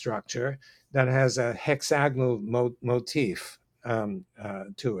sheet-like structure that has a hexagonal motif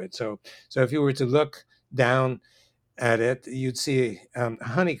to it. So if you were to look down at it, you'd see a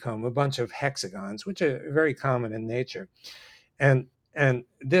honeycomb, a bunch of hexagons, which are very common in nature. And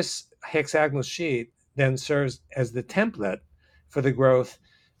this hexagonal sheet then serves as the template for the growth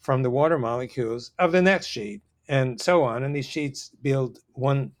from the water molecules of the next sheet, and so on. And these sheets build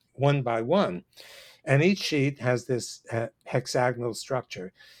one by one, and each sheet has this hexagonal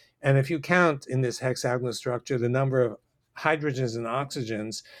structure. And if you count in this hexagonal structure the number of hydrogens and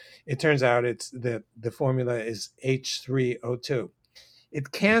oxygens, it turns out the formula is H3O2.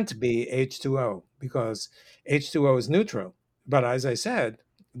 It can't be H2O because H2O is neutral. But as I said,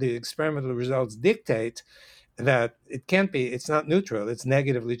 the experimental results dictate that it can't be, it's not neutral, it's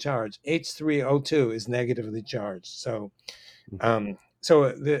negatively charged. H3O2 is negatively charged. So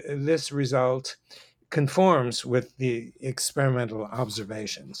this result conforms with the experimental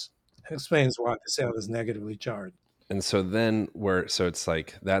observations. It explains why the cell is negatively charged. And so then so it's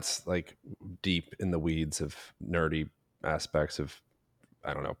like that's like deep in the weeds of nerdy aspects of,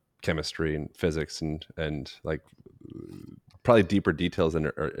 I don't know, chemistry and physics and like probably deeper details than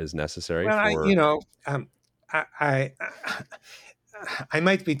is necessary Well, for. I, I, I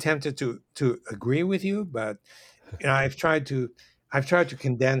might be tempted to agree with you, but I've tried to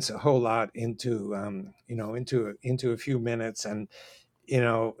condense a whole lot into a few minutes, and you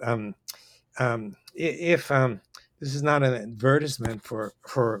know, if this is not an advertisement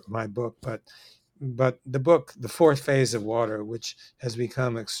for my book, but the book, The Fourth Phase of Water, which has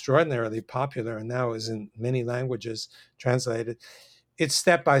become extraordinarily popular and now is in many languages translated, it's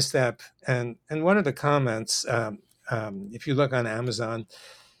step by step. And one of the comments, if you look on Amazon,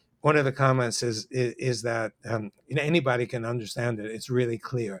 one of the comments is that anybody can understand it. It's really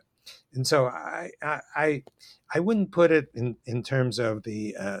clear, and so I wouldn't put it in terms of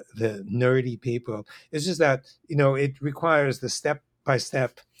the nerdy people. It's just that it requires the step by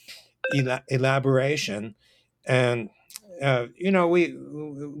step elaboration, and we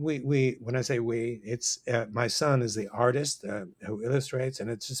when I say we, it's my son is the artist who illustrates, and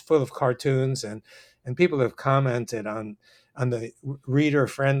it's just full of cartoons, and people have commented on the reader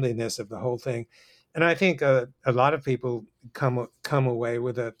friendliness of the whole thing, and I think a lot of people come away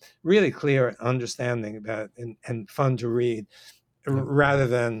with a really clear understanding that and fun to read Yep. rather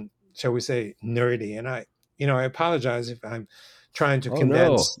than, shall we say, nerdy. And I apologize if I'm trying to Oh no,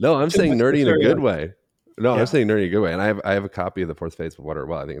 condense no, I'm too saying much nerdy in a good material. way. No, I'm Yeah. saying nerdy in a good way, and I have a copy of the Fourth Phase of Water.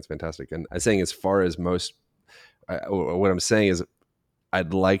 Well, I think it's fantastic, and I'm saying as far as most, what I'm saying is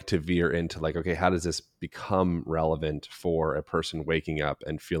I'd like to veer into like, okay, how does this become relevant for a person waking up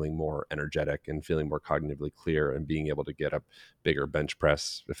and feeling more energetic and feeling more cognitively clear and being able to get a bigger bench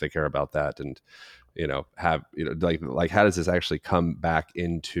press if they care about that, and have like how does this actually come back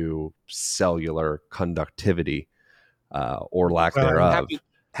into cellular conductivity or lack Well, I'm thereof?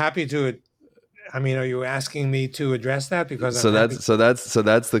 happy to. I mean, are you asking me to address that? Because I'm So happy.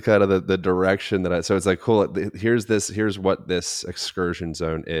 that's the kind of the direction that so it's like, cool, here's what this excursion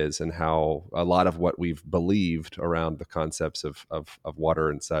zone is, and how a lot of what we've believed around the concepts of water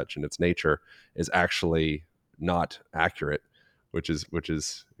and such and its nature is actually not accurate, which is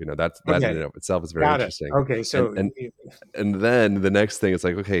that in Okay, and of itself is very got it. interesting. Okay, and so and and then the next thing is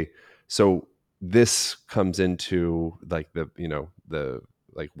like, okay, so this comes into like the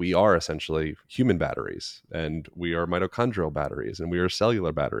like we are essentially human batteries, and we are mitochondrial batteries, and we are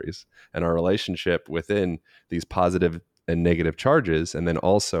cellular batteries, and our relationship within these positive and negative charges, and then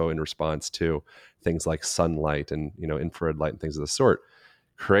also in response to things like sunlight and infrared light and things of the sort,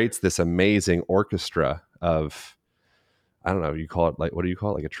 creates this amazing orchestra of, I don't know, you call it like, what do you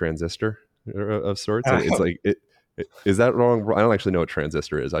call it, like a transistor of sorts? And it's uh, like is that wrong? I don't actually know what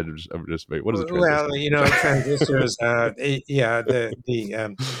transistor is. I'm just wait, what is a well, transistor? transistors. Yeah,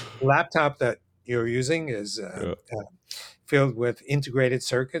 the laptop that you're using is Yeah. filled with integrated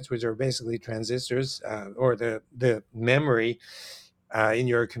circuits, which are basically transistors, or the memory in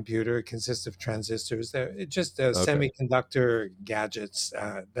your computer consists of transistors. They're just Okay. semiconductor gadgets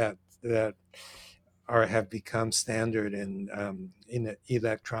that have become standard in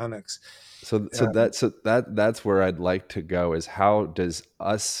electronics. That's where I'd like to go, is how does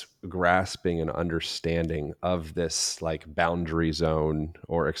us grasping and understanding of this like boundary zone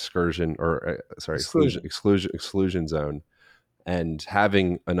or excursion or sorry, Exclusion. exclusion zone, and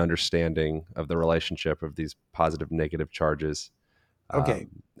having an understanding of the relationship of these positive negative charges, Okay.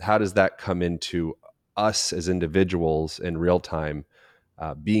 how does that come into us as individuals in real time,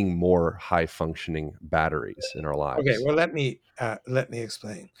 being more high functioning batteries in our Okay. lives? Well, let me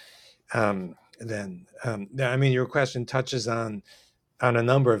explain. I mean, your question touches on a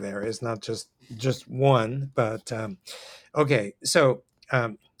number of areas, not just one. But okay, so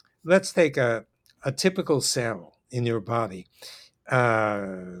let's take a typical cell in your body,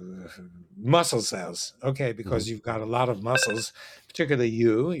 uh, muscle cells. Okay, Mm-hmm. because you've got a lot of muscles, particularly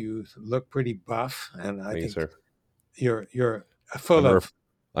you look pretty buff, and I Thank you, think sir. you're full I'm a of.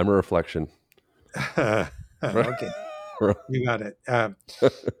 I'm a reflection. Okay, you got it. How?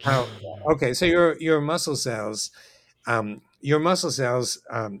 Okay, so your muscle cells. Your muscle cells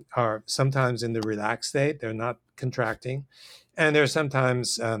are sometimes in the relaxed state; they're not contracting, and they're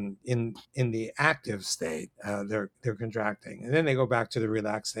sometimes in the active state. They're contracting, and then they go back to the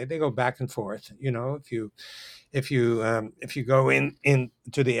relaxed state. They go back and forth. If you go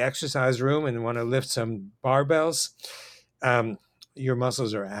into the exercise room and want to lift some barbells, um, your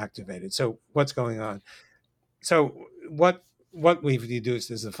muscles are activated. So what's going on? So what we've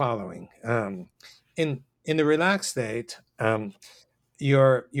deduced is the following: in the relaxed state,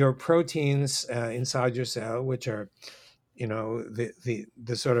 your proteins inside your cell, which are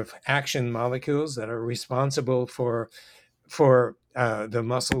the sort of action molecules that are responsible for the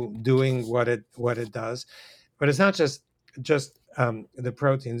muscle doing what it does, but it's not just the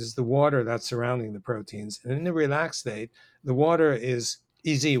proteins; it's the water that's surrounding the proteins. And in the relaxed state, the water is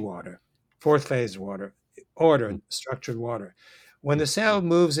EZ water, fourth phase water, ordered, structured water. When the cell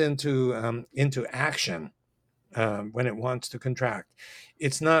moves into action, when it wants to contract,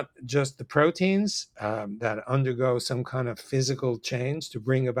 it's not just the proteins that undergo some kind of physical change to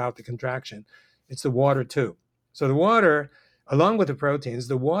bring about the contraction. It's the water too. So the water, along with the proteins,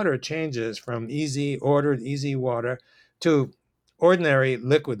 the water changes from ordered easy water to ordinary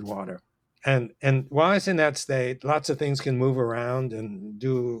liquid water. And while it's in that state, lots of things can move around and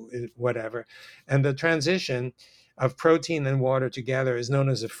do whatever. And the transition of protein and water together is known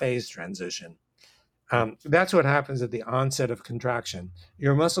as a phase transition. That's what happens at the onset of contraction.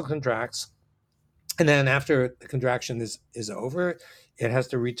 Your muscle contracts, and then after the contraction is over, it has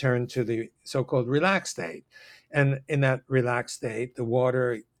to return to the so-called relaxed state. And in that relaxed state, the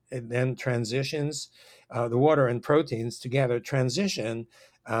water it then transitions, the water and proteins together transition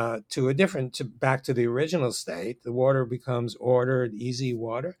to a different, back to the original state. The water becomes ordered, easy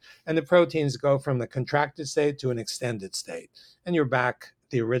water, and the proteins go from the contracted state to an extended state, and you're back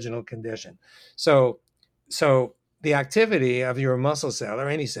the original condition. So the activity of your muscle cell or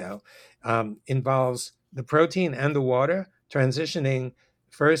any cell involves the protein and the water transitioning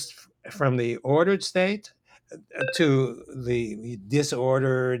first from the ordered state to the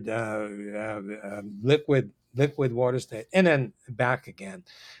disordered liquid water state, and then back again.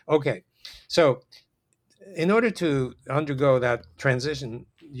 Okay, so in order to undergo that transition,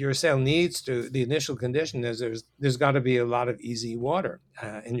 your cell needs to. The initial condition is there's got to be a lot of easy water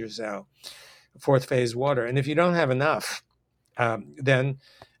in your cell, fourth phase water, and if you don't have enough, then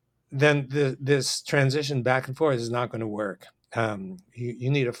this transition back and forth is not going to work. You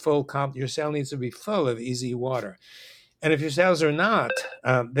need a full your cell needs to be full of easy water. And if your cells are not,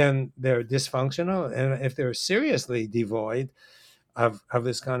 then they're dysfunctional. And if they're seriously devoid of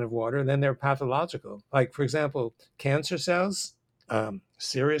this kind of water, then they're pathological. Like, for example, cancer cells,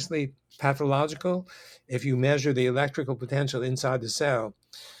 seriously pathological. If you measure the electrical potential inside the cell,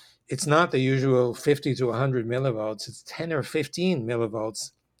 it's not the usual 50 to 100 millivolts, it's 10 or 15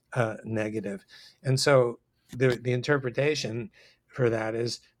 millivolts negative. And so the interpretation for that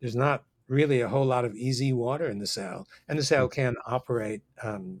is there's not really a whole lot of easy water in the cell, and the cell can operate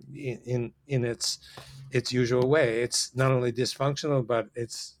in its usual way. It's not only dysfunctional, but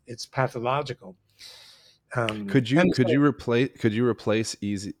it's pathological. And Could so, you replace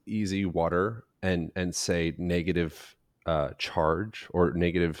easy water and say negative charge or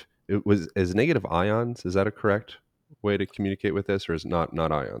negative? It was is negative ions. Is that a correct way to communicate with this, or is it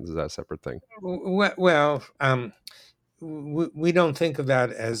not ions? Is that a separate thing? well, we don't think of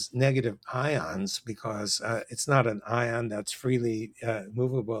that as negative ions because it's not an ion that's freely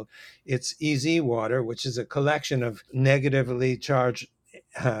movable. It's EZ water, which is a collection of negatively charged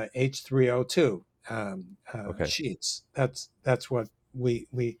H3O2 Okay. sheets. That's what we.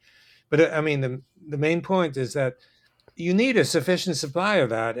 But I mean, the main point is that you need a sufficient supply of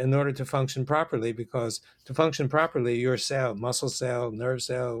that in order to function properly, because to function properly, your cell, muscle cell, nerve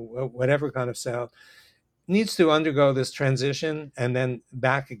cell, whatever kind of cell, needs to undergo this transition and then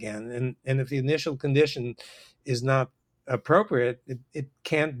back again. And if the initial condition is not appropriate, it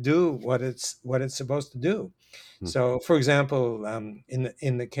can't do what it's supposed to do. Hmm. So, for example,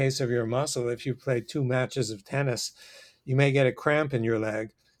 in the case of your muscle, if you play two matches of tennis, you may get a cramp in your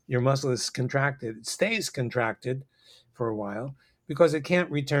leg. Your muscle is contracted. It stays contracted for a while because it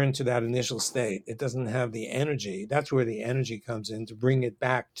can't return to that initial state. It doesn't have the energy. That's where the energy comes in to bring it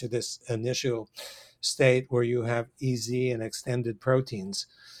back to this initial state where you have easy and extended proteins.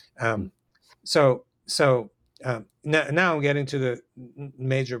 Hmm. Now I'm getting to the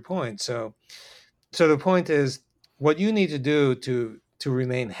major point. So the point is, what you need to do to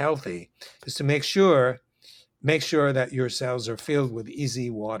remain healthy is to make sure that your cells are filled with easy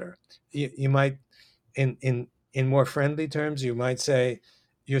water. You might, in more friendly terms, you might say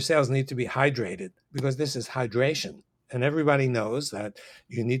your cells need to be hydrated, because this is hydration, and everybody knows that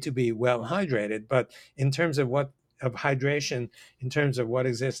you need to be well hydrated. But in terms of hydration, in terms of what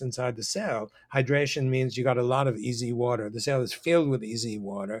exists inside the cell, hydration means you got a lot of easy water. The cell is filled with easy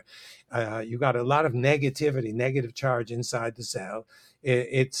water. You got a lot of negativity, negative charge inside the cell.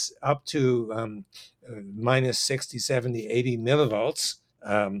 It's up to minus 60, 70, 80 millivolts,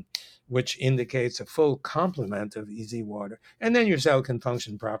 which indicates a full complement of easy water. And then your cell can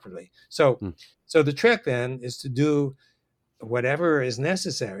function properly. So, Hmm. so the trick then is to do whatever is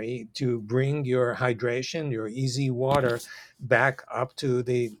necessary to bring your hydration, your easy water, back up to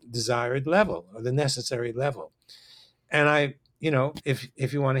the desired level or the necessary level. And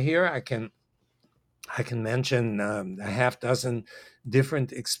if you want to hear, I can mention a half dozen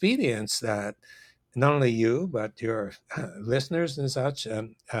different expedients that not only you but your listeners and such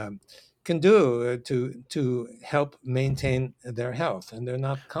can do to help maintain their health, and they're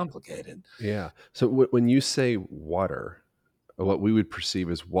not complicated. Yeah. So when you say water, what we would perceive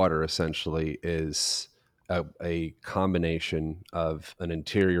as water essentially is a combination of an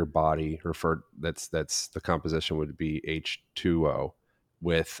interior body referred that's the composition would be H2O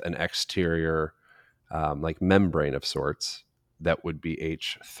with an exterior like membrane of sorts that would be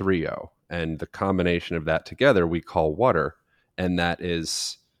H3O. and the combination of that together we call water, and that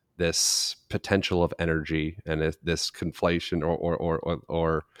is this potential of energy and this conflation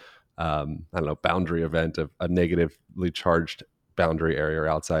or I don't know, boundary event of a negatively charged boundary area or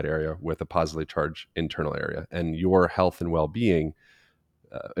outside area with a positively charged internal area. And your health and well-being,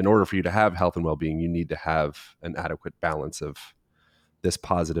 in order for you to have health and well-being, you need to have an adequate balance of this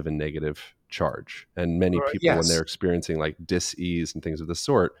positive and negative charge. And many people, when they're Yes. experiencing like dis-ease and things of the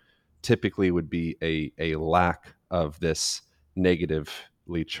sort, typically would be a lack of this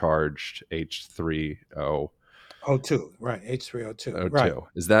negatively charged H3O. O2, right? H3O2, right? O2.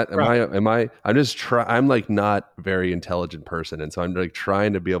 Is that, Right. I'm just I'm like not a very intelligent person. And so I'm like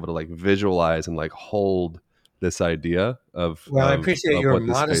trying to be able to like visualize and like hold this idea Well, I appreciate of your what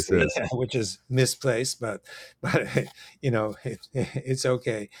this space modesty, is. which is misplaced, but it's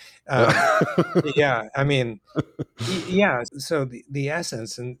okay. Um, yeah, I mean, yeah. So the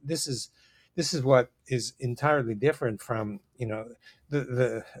essence, and this is what is entirely different from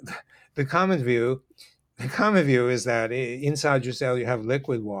the the common view. The common view is that inside your cell you have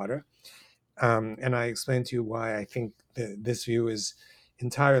liquid water, and I explained to you why I think this view is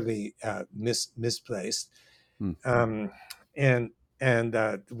entirely misplaced. Hmm. Um, and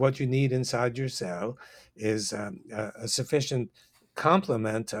what you need inside your cell is a sufficient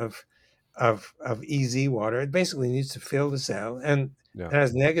complement of EZ water. It basically needs to fill the cell, and Yeah. it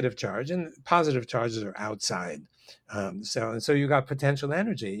has negative charge, and positive charges are outside the cell. And so you got potential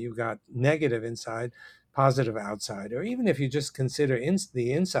energy. You've got negative inside, positive outside. Or even if you just consider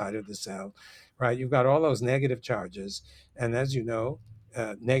the inside of the cell, right? You've got all those negative charges, and as you know,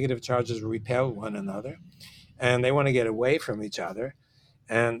 negative charges repel one another, and they want to get away from each other,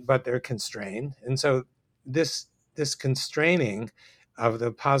 and but they're constrained. And so this constraining of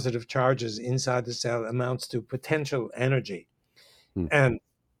the positive charges inside the cell amounts to potential energy. Hmm. And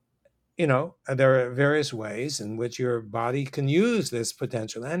there are various ways in which your body can use this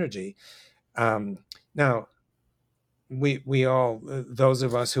potential energy. Now, we all, those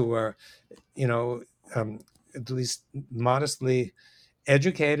of us who are, you know, at least modestly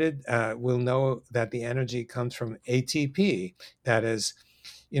educated, will know that the energy comes from ATP. That is,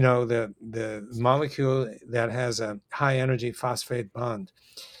 the molecule that has a high energy phosphate bond.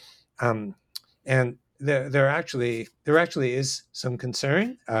 Um, and there actually is some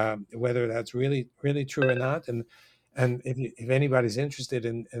concern whether that's really true or not. And if anybody's interested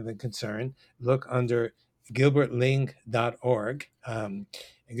in the concern, look under gilbertling.org. And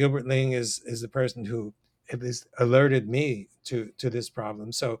Gilbert Ling is the person who at least alerted me to this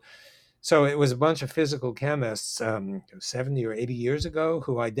problem. So it was a bunch of physical chemists 70 or 80 years ago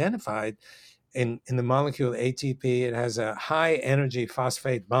who identified in the molecule ATP, it has a high energy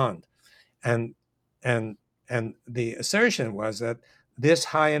phosphate bond. And and and the assertion was that this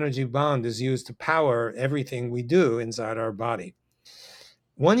high energy bond is used to power everything we do inside our body.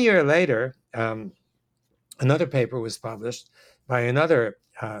 1 year later, another paper was published by another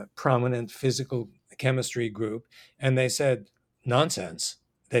prominent physical chemistry group, and they said, nonsense.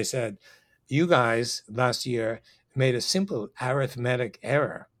 They said, you guys last year made a simple arithmetic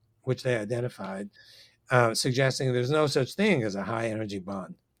error, which they identified, suggesting there's no such thing as a high energy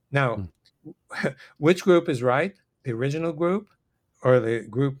bond. Now, Hmm. which group is right? The original group or the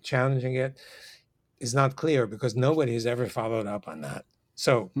group challenging it is not clear because nobody has ever followed up on that.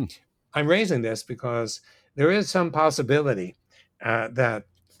 So Hmm. I'm raising this because there is some possibility that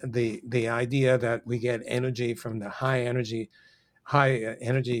the idea that we get energy from the high energy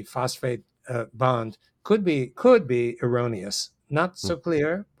phosphate bond could be erroneous. Not Hmm. so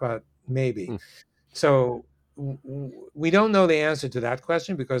clear, but maybe. Hmm. So we don't know the answer to that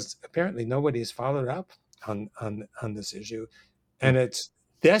question because apparently nobody's followed up on this issue, Hmm. and it's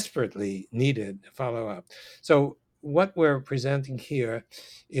desperately needed follow up. So what we're presenting here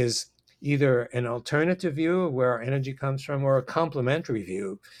is either an alternative view of where our energy comes from or a complementary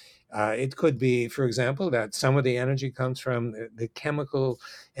view. It could be, for example, that some of the energy comes from the chemical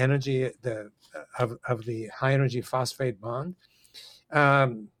energy of the high energy phosphate bond.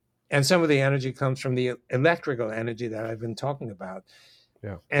 Um, and some of the energy comes from the electrical energy that I've been talking about.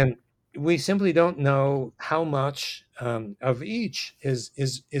 Yeah. And we simply don't know how much of each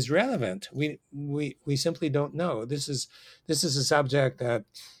is relevant. We simply don't know. This is a subject that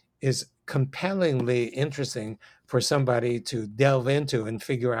is compellingly interesting for somebody to delve into and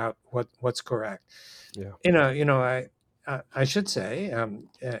figure out what's correct. Yeah. I should say,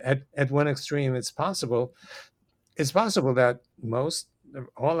 at one extreme, it's possible that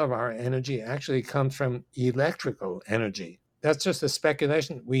all of our energy actually comes from electrical energy. That's just a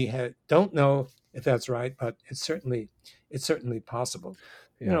speculation. We don't know if that's right, but it's certainly possible.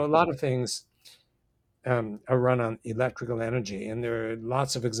 Yeah. A lot of things are run on electrical energy, and there are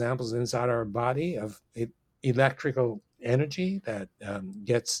lots of examples inside our body of electrical energy that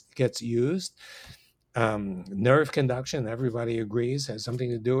gets used. Nerve conduction, everybody agrees, has something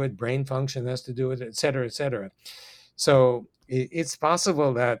to do with brain function, has to do with it, et cetera, et cetera. So it's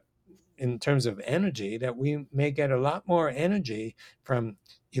possible that in terms of energy, that we may get a lot more energy from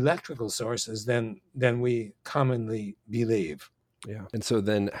electrical sources than we commonly believe. Yeah. And so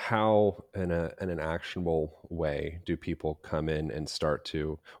then how in an actionable way do people come in and start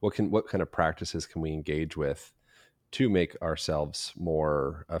to what kind of practices can we engage with to make ourselves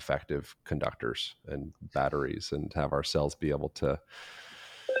more effective conductors and batteries and have our cells be able to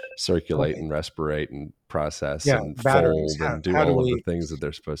circulate Okay. and respirate and process Yeah, and batteries. fold and do How do all of the we? things that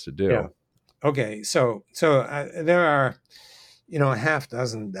they're supposed to Yeah. do? Okay. So there are, a half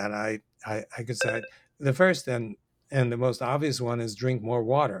dozen that I could say. The first and the most obvious one is drink more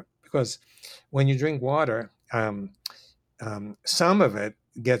water, because when you drink water, some of it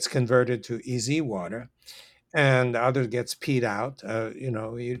gets converted to EZ water, and other gets peed out.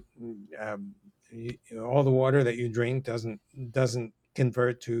 Um, all the water that you drink doesn't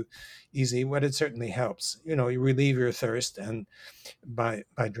convert to EZ, but it certainly helps. You relieve your thirst and by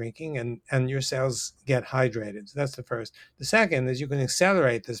drinking, and your cells get hydrated. So that's the first. The second is you can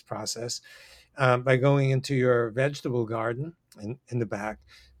accelerate this process by going into your vegetable garden in the back,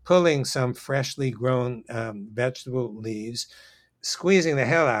 pulling some freshly grown vegetable leaves, squeezing the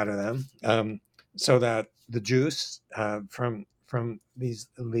hell out of them, so that the juice from these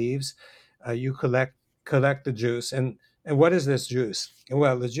leaves, you collect the juice. And what is this juice?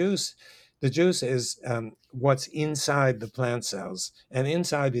 Well, the juice is what's inside the plant cells, and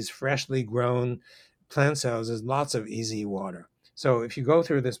inside these freshly grown plant cells is lots of easy water. So if you go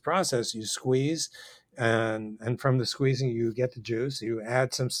through this process, you squeeze, and from the squeezing you get the juice. You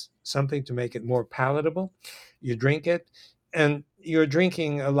add something to make it more palatable. You drink it, and you're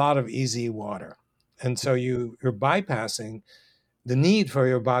drinking a lot of easy water, and so you're bypassing the need for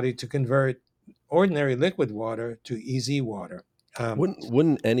your body to convert ordinary liquid water to easy water. Um,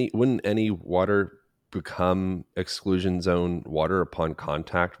 Wouldn't any water become exclusion zone water upon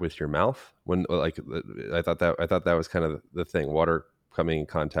contact with your mouth? When like I thought that was kind of the thing. Water coming in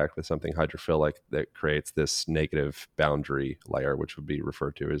contact with something hydrophilic that creates this negative boundary layer, which would be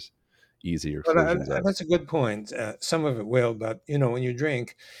referred to as easy but exclusion zone. that's a good point. Some of it will, but when you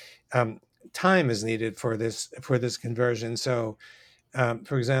drink, um, time is needed for this conversion. So,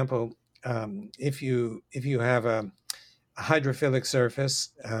 for example, if you have a hydrophilic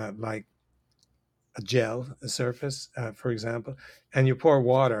surface, like a gel surface, for example, and you pour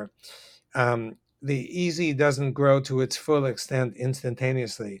water, the easy doesn't grow to its full extent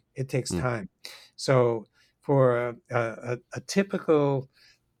instantaneously. It takes Hmm. time. So for a typical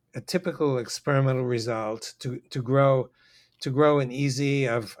experimental result to grow an easy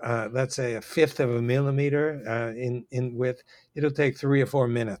of, let's say, a fifth of a millimeter in width, it'll take 3 or 4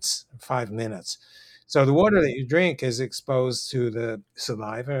 minutes, 5 minutes. So the water that you drink is exposed to the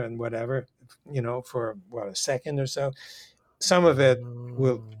saliva and whatever, for what, a second or so. Some of it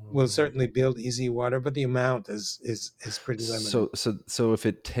will Oh. certainly build easy water, but the amount is pretty limited. So if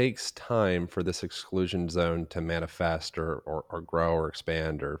it takes time for this exclusion zone to manifest or grow or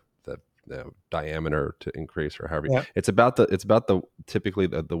expand or the diameter to increase or however Yeah. it's about the typically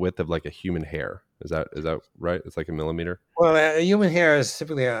the width of like a human hair. Is that right? It's like a millimeter. Well, a human hair is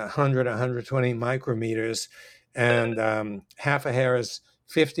typically 100, 120 micrometers, and half a hair is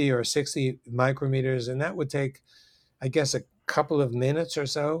 50 or 60 micrometers, and that would take, I guess, a couple of minutes or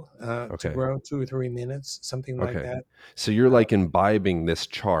so to Okay. grow, 2 or 3 minutes, something like Okay. that. So you're Uh, like imbibing this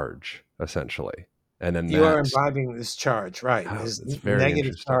charge essentially. And then you are that's imbibing this charge, right? wow, Is that's very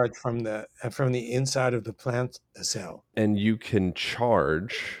negative interesting. charge from the inside of the plant cell. And you can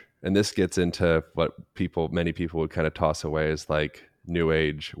charge, and this gets into what many people would kind of toss away as like new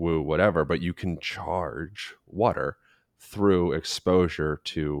age woo whatever, but you can charge water through exposure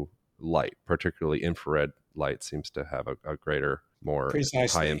to light. Particularly infrared light seems to have a greater, more high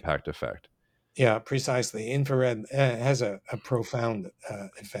Precisely. impact effect. Yeah, precisely. Infrared has a profound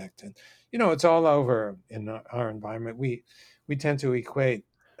effect, and it's all over in our environment. We tend to equate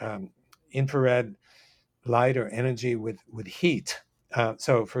um, infrared light or energy with heat.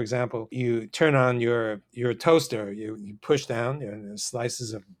 So, for example, you turn on your toaster, you push down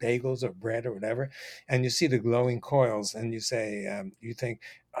slices of bagels or bread or whatever, and you see the glowing coils, and you think,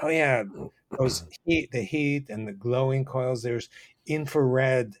 oh yeah, the heat and the glowing coils. There's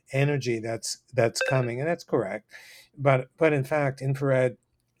infrared energy that's coming, and that's correct. But in fact, infrared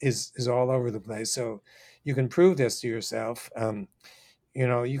is all over the place. So you can prove this to yourself.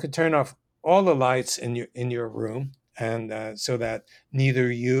 you could turn off all the lights in your room, and so that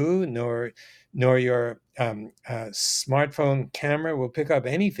neither you nor your smartphone camera will pick up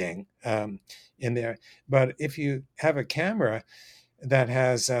anything in there. But if you have a camera that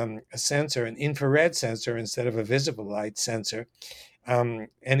has a sensor, an infrared sensor instead of a visible light sensor, and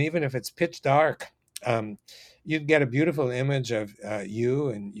even if it's pitch dark, um, you'd get a beautiful image of you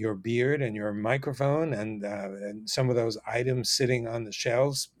and your beard and your microphone and some of those items sitting on the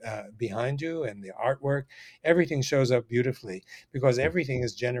shelves behind you and the artwork. Everything shows up beautifully because everything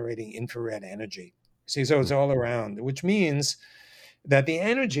is generating infrared energy. See, so it's all around, which means that the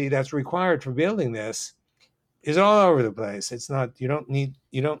energy that's required for building this is all over the place. It's not you don't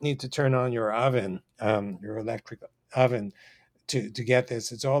need to turn on your oven, your electric oven to get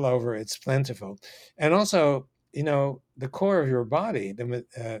this. It's all over. It's plentiful, and also the core of your body, the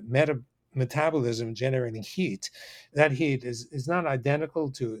metabolism generating heat. That heat is not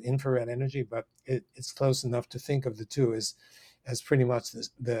identical to infrared energy, but it's close enough to think of the two as pretty much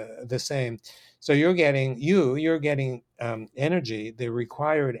the same. So you're getting energy, the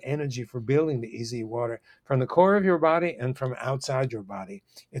required energy for building the easy water from the core of your body and from outside your body.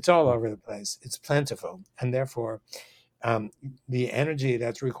 It's all over the place. It's plentiful, and therefore um, the energy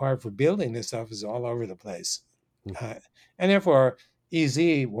that's required for building this stuff is all over the place. Uh, and therefore,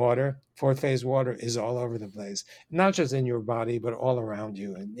 EZ water, fourth phase water, is all over the place, not just in your body, but all around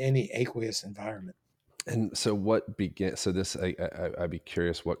you in any aqueous environment. And so what begin? So this, I'd be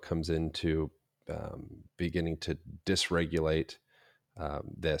curious what comes into beginning to dysregulate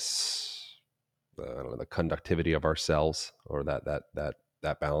this, I don't know, the conductivity of our cells, or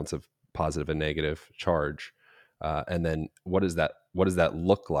that balance of positive and negative charge. And then what does that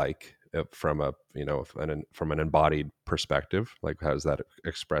look like from a from an embodied perspective? Like how does that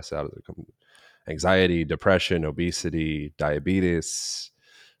express out of the anxiety, depression, obesity, diabetes,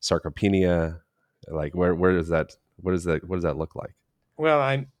 sarcopenia? Like where does that what does that look like? Well,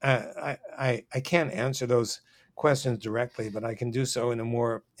 I can't answer those questions directly, but I can do so in a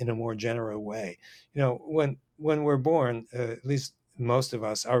more general way. When we're born, at least most of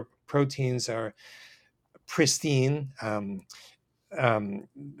us, our proteins are pristine.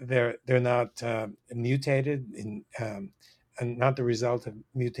 They're not mutated and not the result of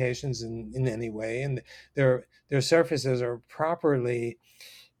mutations in any way, and their surfaces are properly,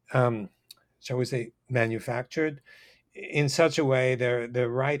 um, shall we say, manufactured in such a way they're the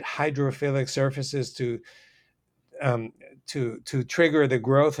right hydrophilic surfaces um, to trigger the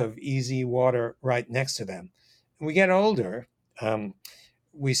growth of easy water right next to them. When we get older, um,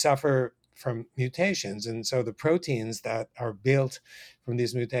 we suffer from mutations, and so the proteins that are built from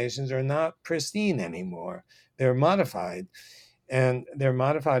these mutations are not pristine anymore. They're modified, and they're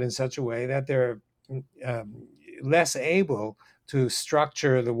modified in such a way that they're um, less able to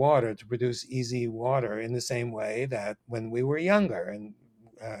structure the water to produce easy water in the same way that when we were younger and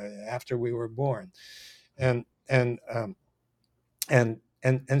after we were born, and and um, and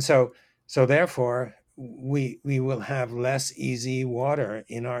so therefore we will have less easy water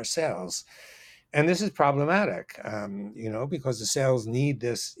in our cells, and this is problematic, because the cells need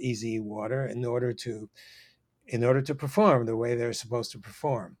this easy water in order to perform the way they're supposed to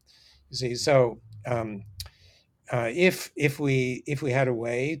perform. You see, so if we had a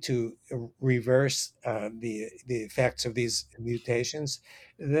way to reverse the effects of these mutations,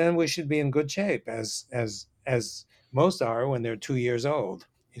 then we should be in good shape, as most are when they're 2 years old.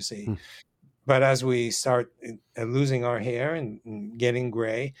 You see, Hmm. but as we start losing our hair and getting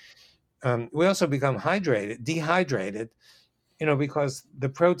gray, we also become dehydrated, because the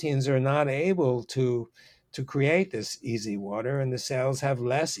proteins are not able to create this easy water, and the cells have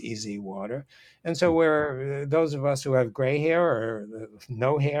less easy water, and so we're those of us who have gray hair or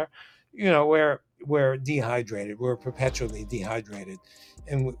no hair, we're dehydrated. We're perpetually dehydrated,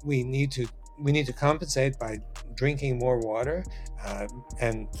 and we need to compensate by drinking more water,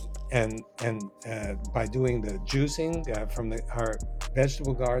 and by doing the juicing from our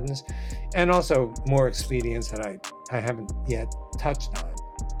vegetable gardens, and also more expedients that I haven't yet touched on.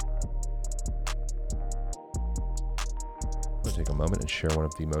 I'm going to take a moment and share one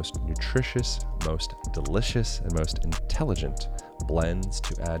of the most nutritious, most delicious, and most intelligent blends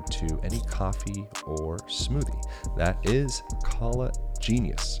to add to any coffee or smoothie. That is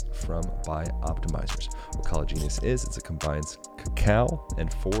Collagenous from Bioptimizers. What Collagenous is, it combines cacao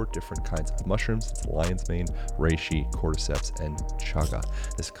and 4 different kinds of mushrooms. It's lion's mane, reishi, cordyceps, and chaga.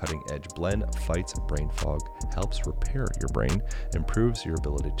 This cutting-edge blend fights brain fog, helps repair your brain, improves your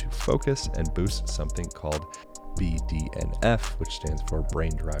ability to focus, and boosts something called BDNF, which stands for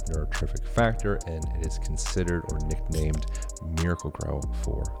brain-derived neurotrophic factor, and it is considered or nicknamed Miracle-Gro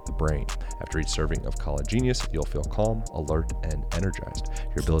for the brain. After each serving of Collagen Genius, you'll feel calm, alert, and energized.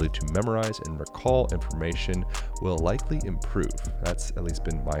 Your ability to memorize and recall information will likely improve. That's at least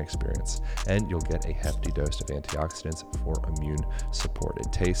been my experience. And you'll get a hefty dose of antioxidants for immune support.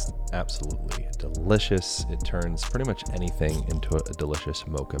 It tastes absolutely delicious. It turns pretty much anything into a delicious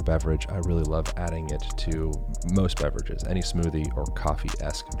mocha beverage. I really love adding it to most beverages, any smoothie or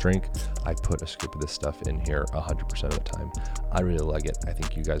coffee-esque drink. I put a scoop of this stuff in here 100% of the time. I really like it. I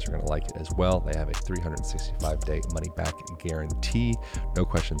think you guys are going to like it as well. They have a 365-day money-back guarantee, no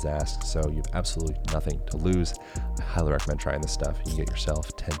questions asked, so you have absolutely nothing to lose. I highly recommend trying this stuff. You can get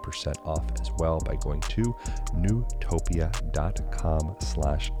yourself 10% off as well by going to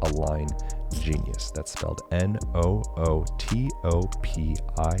nootopia.com/AlignGenius. That's spelled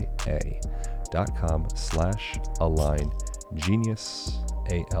nootopia.com/AlignGenius,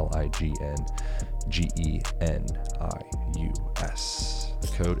 AlignGenius. The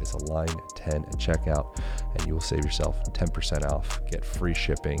code is Align10 at checkout, and you will save yourself 10% off, get free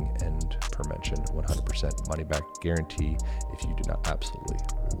shipping, and per mention, 100% money back guarantee if you do not absolutely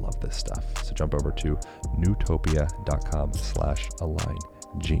love this stuff. So jump over to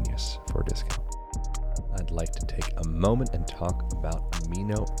nootopia.com/AlignGenius for a discount. I'd like to take a moment and talk about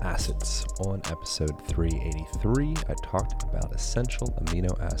amino acids. On episode 383, I talked about essential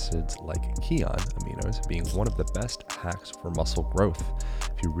amino acids like Kion aminos being one of the best hacks for muscle growth.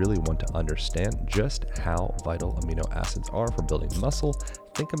 If you really want to understand just how vital amino acids are for building muscle,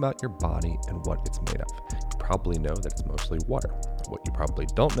 think about your body and what it's made of. You probably know that it's mostly water. What you probably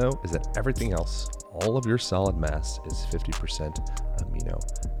don't know is that everything else, all of your solid mass, is 50% amino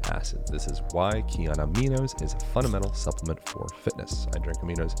acids. This is why Kion Aminos is a fundamental supplement for fitness. I drink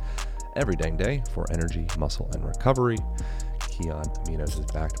aminos every dang day for energy, muscle, and recovery. Kion Aminos is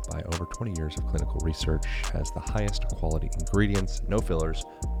backed by over 20 years of clinical research, has the highest quality ingredients, no fillers,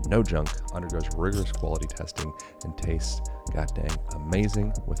 no junk, undergoes rigorous quality testing, and tastes goddamn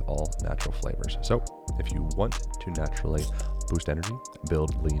amazing with all natural flavors. So if you want to naturally boost energy,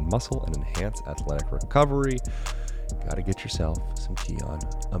 build lean muscle, and enhance athletic recovery, gotta get yourself some Kion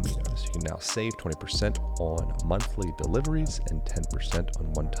Aminos. You can now save 20% on monthly deliveries and 10%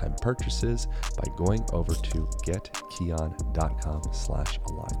 on one-time purchases by going over to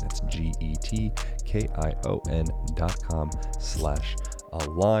getkion.com/align. That's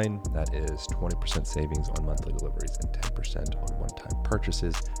GETKION.com/align. That is 20% savings on monthly deliveries and 10% on one-time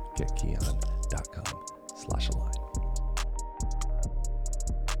purchases. Getkion.com/align.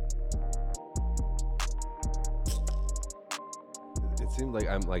 It seems like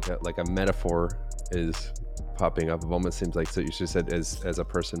I'm like a metaphor is popping up. It almost seems like, so you just said as a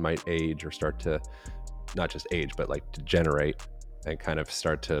person might age or start to not just age, but like degenerate and kind of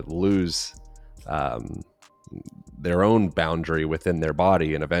start to lose their own boundary within their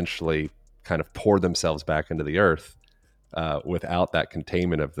body and eventually kind of pour themselves back into the earth without that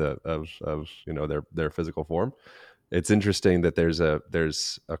containment of their physical form. It's interesting that there's a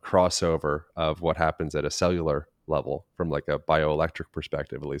crossover of what happens at a cellular level from like a bioelectric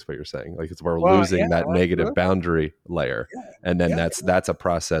perspective, at least what you're saying. Like we're losing that negative boundary layer. And then that's a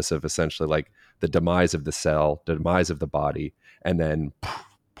process of essentially like the demise of the cell, the demise of the body, and then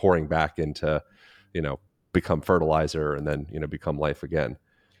pouring back into, become fertilizer and then, become life again.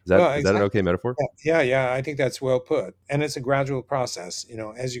 Is that an okay metaphor? Yeah. I think that's well put. And it's a gradual process,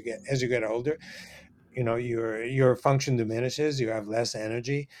 as you get older, your function diminishes, you have less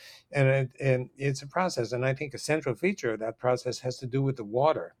energy, and it's a process. And I think a central feature of that process has to do with the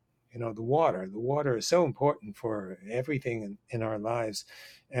water. The water is so important for everything in our lives.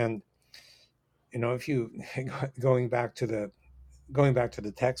 And if you going back to the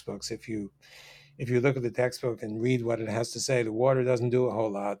textbooks, if you look at the textbook and read what it has to say, the water doesn't do a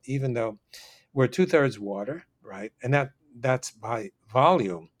whole lot, even though we're 2/3 water, right? And that's by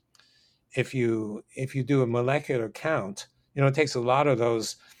volume. If you do a molecular count, it takes a lot of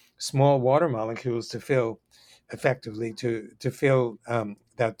those small water molecules to fill effectively to fill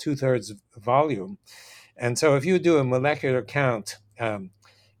that 2/3 volume. And so if you do a molecular count,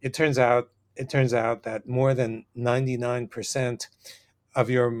 it turns out that more than 99% of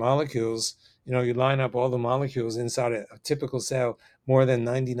your molecules, you line up all the molecules inside a typical cell, more than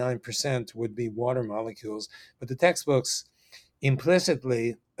 99% would be water molecules. But the textbooks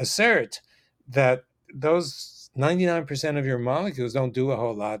implicitly assert that those 99% of your molecules don't do a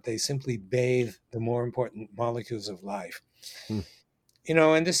whole lot. They simply bathe the more important molecules of life. And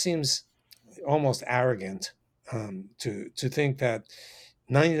this seems almost arrogant to think that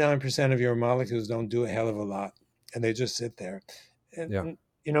 99% of your molecules don't do a hell of a lot. and they just sit there. Yeah. And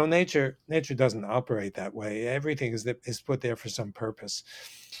you know, nature doesn't operate that way. Everything is put there for some purpose.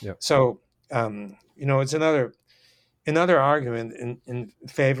 Yeah. So you know, it's another argument in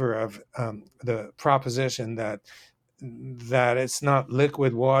favor of the proposition that it's not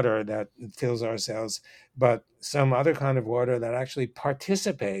liquid water that fills our cells, but some other kind of water that actually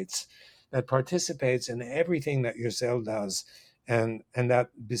participates in everything that your cell does, and that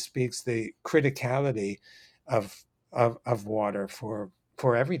bespeaks the criticality of of water for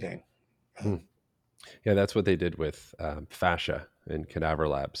everything. Hmm. Yeah, that's what they did with fascia in cadaver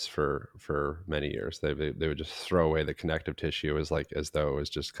labs for many years. They would just throw away the connective tissue as like as though it was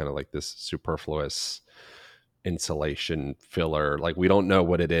just kind of like this superfluous insulation filler. Like we don't know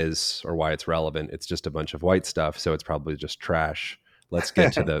what it is or why it's relevant. It's just a bunch of white stuff, so it's probably just trash. Let's Yeah,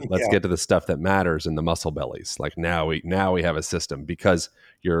 get to the stuff that matters in the muscle bellies. Like now we have a system because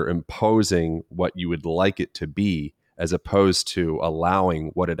you're imposing what you would like it to be as opposed to allowing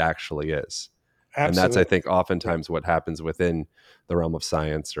what it actually is. And that's, I absolutely. think, Yeah. oftentimes what happens within the realm of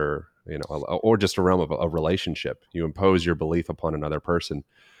science, or or just a realm of a relationship. You impose your belief upon another person,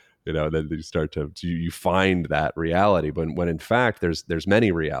 then you start to you find that reality, but when in fact there's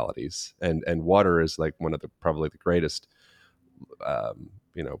many realities, and water is like one of the probably the greatest um,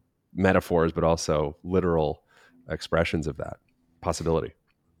 you know metaphors, but also literal expressions of that possibility.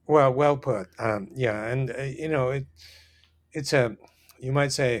 Well put. Yeah, and you know, it's a, you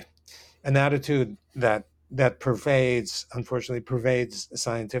might say, an attitude that unfortunately pervades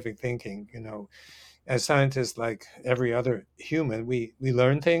scientific thinking. You know, as scientists, like every other human, we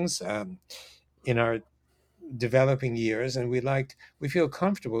learn things in our developing years, and we feel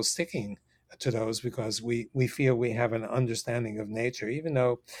comfortable sticking to those because we feel we have an understanding of nature, even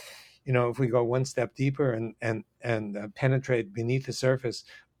though, you know, if we go one step deeper and penetrate beneath the surface,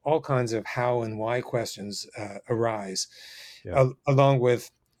 all kinds of how and why questions arise, Yeah. along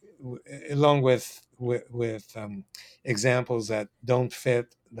with examples that don't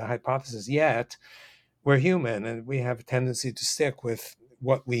fit the hypothesis. Yet we're human, and we have a tendency to stick with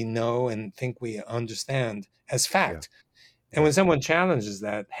what we know and think we understand as Yeah. fact. And Yeah. when someone challenges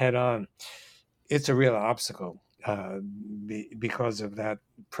that head on, it's a real obstacle, because of that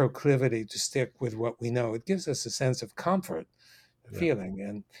proclivity to stick with what we know. It gives us a sense of comfort, Yeah. feeling.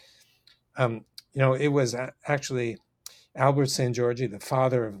 And you know, it was actually Albert Szent-Györgyi, the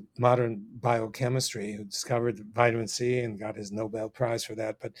father of modern biochemistry, who discovered vitamin C and got his Nobel Prize for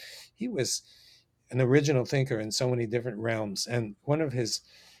that. But he was an original thinker in so many different realms, and one of his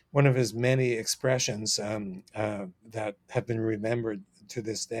many expressions that have been remembered to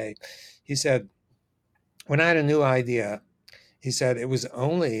this day, he said, "When I had a new idea," he said, "it was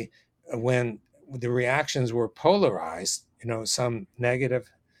only when the reactions were polarized, you know, some negative,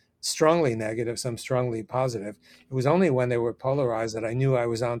 strongly negative, some strongly positive. It was only when they were polarized that I knew I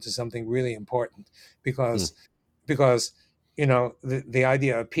was onto something really important, Hmm. because because you know, the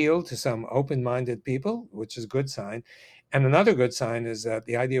idea appealed to some open-minded people, which is a good sign. And another good sign is that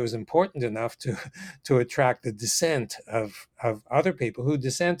the idea was important enough to to attract the dissent of other people who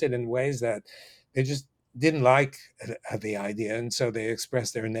dissented in ways that they just didn't like the idea, and so they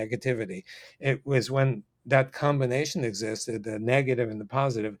expressed their negativity. It was when that combination existed, the negative and the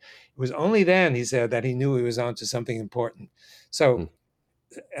positive, it was only then, he said, that he knew he was onto something important. So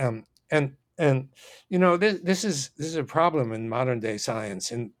Hmm. and you know, this is a problem in modern day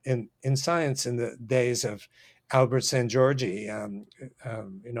science. In science, in the days of Albert Szent-Györgyi,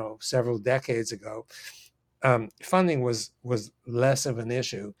 you know, several decades ago, funding was less of an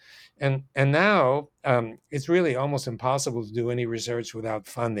issue, and now it's really almost impossible to do any research without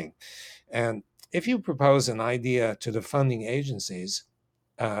funding. And if you propose an idea to the funding agencies,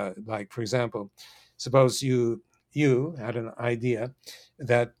 like for example, suppose you had an idea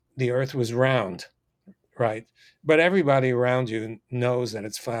that the Earth was round, right? But everybody around you knows that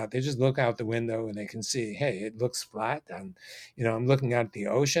it's flat. They just look out the window and they can see, hey, it looks flat. And, you know, I'm looking at the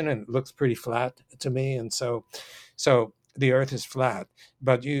ocean and it looks pretty flat to me. And so the earth is flat.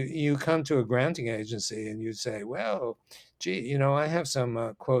 But you come to a granting agency and you say, well, gee, you know, I have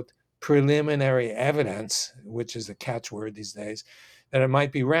some, quote, preliminary evidence, which is a catchword these days, that it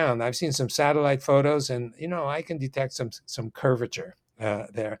might be round. I've seen some satellite photos and, you know, I can detect some curvature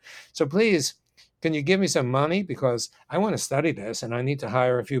there. So please, can you give me some money? Because I want to study this and I need to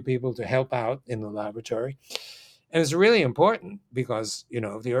hire a few people to help out in the laboratory. And it's really important because, you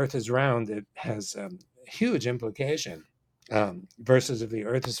know, if the earth is round, it has huge implication versus if the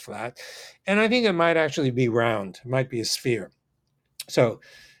earth is flat. And I think it might actually be round, it might be a sphere. So,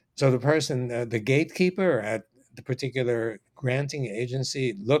 so the person, the gatekeeper at the particular granting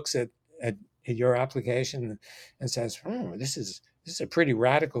agency looks at your application and says, this is a pretty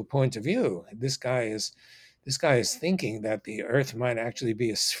radical point of view. This guy is thinking that the Earth might actually be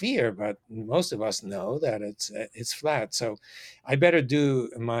a sphere, but most of us know that it's flat. So I better do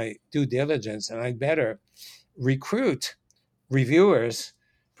my due diligence, and I better recruit reviewers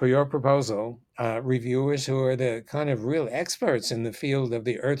for your proposal, reviewers who are the kind of real experts in the field of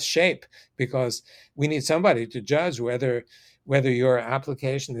the Earth's shape, because we need somebody to judge whether your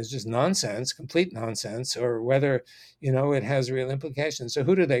application is just nonsense, complete nonsense, or whether it has real implications. So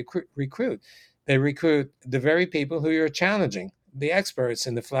who do they recruit? They recruit the very people who you're challenging, the experts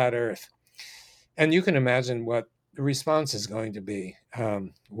in the flat Earth. And you can imagine what the response is going to be.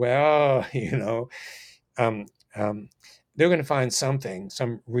 Well, um, um, they're going to find something,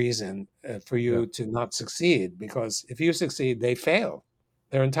 some reason for Yeah. you to not succeed, because if you succeed, they fail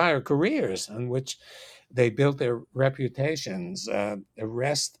their entire careers on which they built their reputations,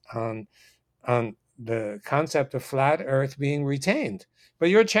 rest on the concept of flat Earth being retained. But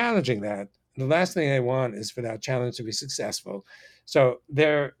you're challenging that. The last thing they want is for that challenge to be successful. So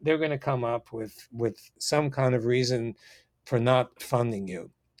they're going to come up with some kind of reason for not funding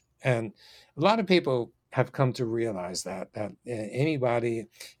you. And a lot of people have come to realize that anybody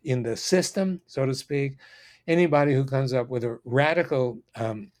in the system, so to speak, anybody who comes up with a radical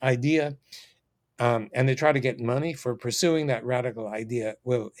idea, and they try to get money for pursuing that radical idea,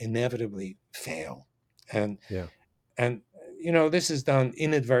 will inevitably fail. And Yeah. and this is done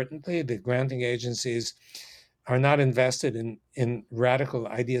inadvertently. The granting agencies are not invested in radical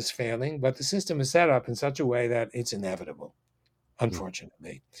ideas failing, but the system is set up in such a way that it's inevitable, Mm.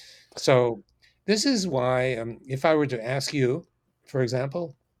 unfortunately. So this is why, if I were to ask you, for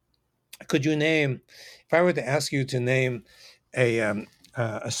example, could you name, if I were to ask you to name a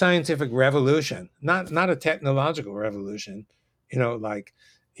scientific revolution, not a technological revolution, like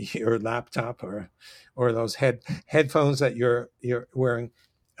your laptop or those headphones that you're wearing,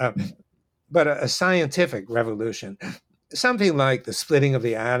 uh, but a scientific revolution, something like the splitting of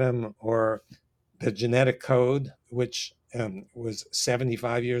the atom or the genetic code, which was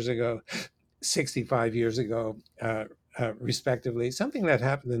 75 years ago, 65 years ago, respectively, something that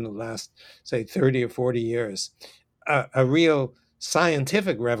happened in the last, say, 30 or 40 years, a real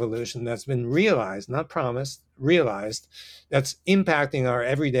scientific revolution that's been realized, not promised, realized, that's impacting our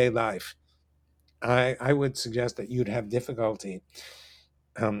everyday life. I would suggest that you'd have difficulty.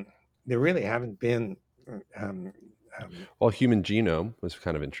 Um, there really haven't been, um, um, Well, human genome was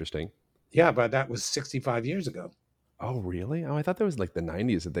kind of interesting. yeah, but that was 65 years ago. Oh, really? Oh, I thought that was like the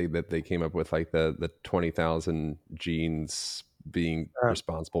 90s that they came up with like the 20,000 genes being Uh,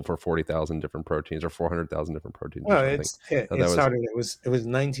 responsible for 40,000 different proteins or 400,000 different proteins or Well, something. So it that was started. It was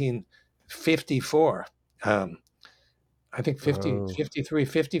 1954. I think 50, oh 53,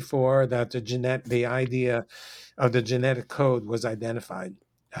 54, that the idea of the genetic code was identified.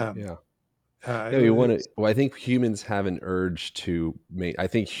 Um, yeah. uh, Yeah, it you was, want it to. was- Well, I think humans have an urge to make. I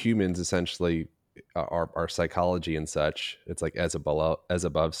think humans essentially our psychology and such. It's like as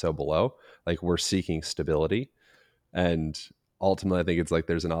above, so below. Like we're seeking stability, and ultimately, I think it's like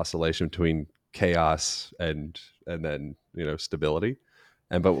there's an oscillation between chaos and then stability.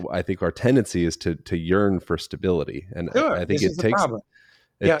 And but I think our tendency is to yearn for stability, and Sure, I think this is it the takes problem.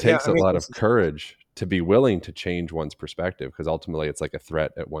 it Yeah. takes I a mean, lot this of is the problem. courage to be willing to change one's perspective because ultimately it's like a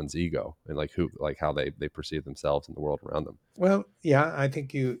threat at one's ego and like how they perceive themselves and the world around them. Well, yeah, I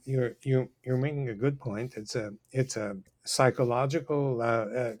think you're making a good point. It's a psychological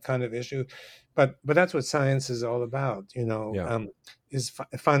kind of issue, but that's what science is all about. Yeah. Is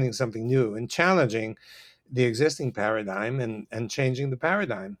finding something new and challenging the existing paradigm and changing the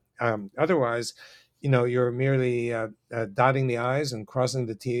paradigm. Otherwise, you're merely dotting the i's and crossing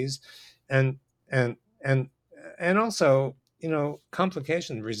the t's, and and and and also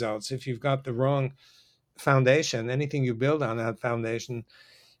complication results if you've got the wrong foundation. Anything you build on that foundation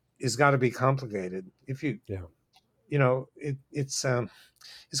is got to be complicated. If you Yeah. you know it, it's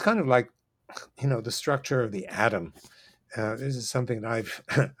kind of like the structure of the atom. This is something that I've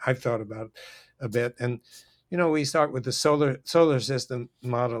I've thought about a bit. And we start with the solar system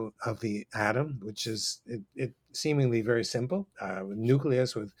model of the atom, which is it seemingly very simple, with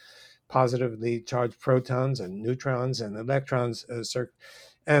nucleus with positively charged protons and neutrons and electrons,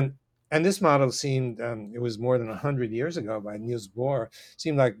 and and this model seemed, it was more than 100 years ago by Niels Bohr,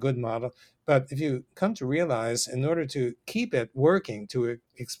 seemed like a good model. But if you come to realize, in order to keep it working, to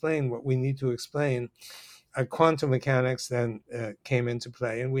explain what we need to explain, quantum mechanics then came into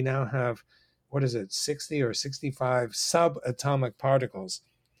play, and we now have, what is it, 60 or 65 subatomic particles.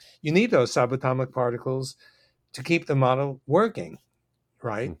 You need those subatomic particles to keep the model working,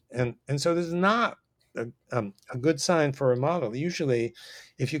 right? Hmm. And so this is not a good sign for a model. Usually,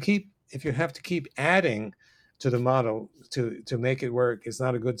 if you have to keep adding to the model to make it work, it's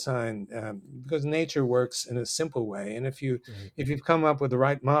not a good sign, because nature works in a simple way. And Right. if you've come up with the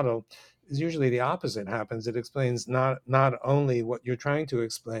right model, it's usually the opposite happens. It explains not only what you're trying to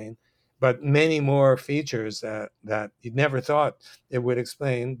explain, but many more features that you never thought it would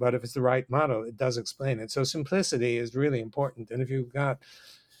explain. But if it's the right model, it does explain it. So simplicity is really important. And if you've got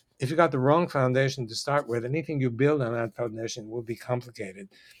the wrong foundation to start with, anything you build on that foundation will be complicated.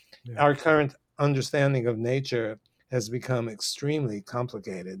 Yeah. Our current understanding of nature has become extremely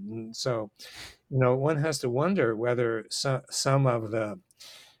complicated, and so one has to wonder whether some of the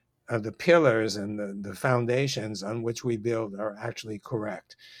pillars and the foundations on which we build are actually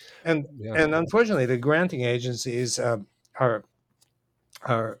correct. And Yeah. and unfortunately, the granting agencies are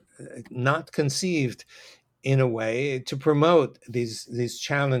are not conceived in a way to promote these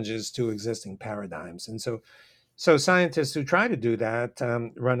challenges to existing paradigms. And so scientists who try to do that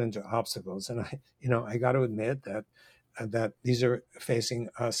run into obstacles. And I got to admit that these are facing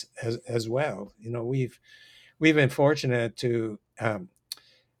us as well. We've been fortunate to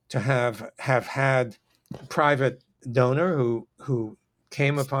have had private donor who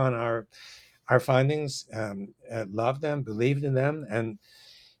came upon our findings, loved them, believed in them, and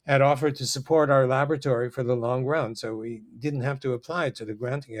had offered to support our laboratory for the long run. So we didn't have to apply to the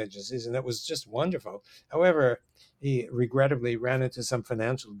granting agencies, and that was just wonderful. However, he regrettably ran into some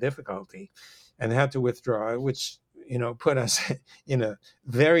financial difficulty and had to withdraw, which put us in a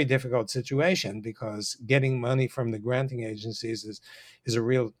very difficult situation, because getting money from the granting agencies is a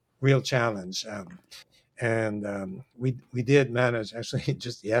real challenge. And we did manage, actually,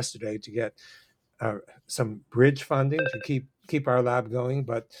 just yesterday, to get some bridge funding to keep our lab going.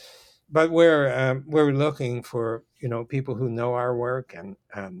 But we're looking for people who know our work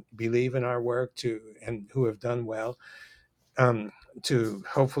and believe in our work, and who have done well, um, to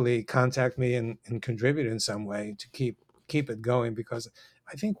hopefully contact me and contribute in some way to keep it going, because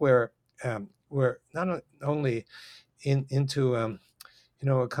I think we're not only into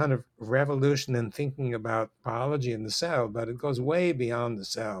a kind of revolution in thinking about biology in the cell, but it goes way beyond the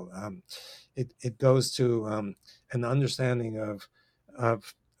cell. It goes to an understanding of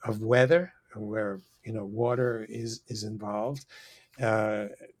of weather, where water is involved. Uh,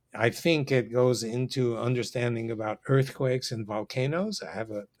 I think it goes into understanding about earthquakes and volcanoes. I have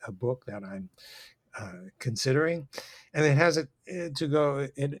a book that I'm considering, and it has it to go.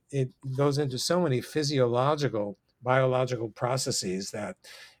 It goes into so many physiological, biological processes that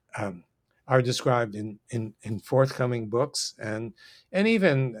um, are described in forthcoming books, and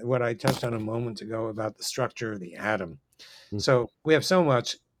even what I touched on a moment ago about the structure of the atom. Mm. So we have so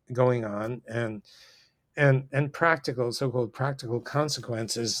much going on, and practical, so-called practical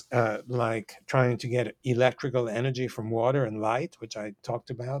consequences, like trying to get electrical energy from water and light, which I talked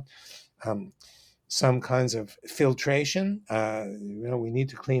about. Um, some kinds of filtration. We need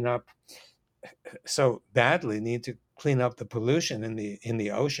to clean up so badly. Need to clean up the pollution in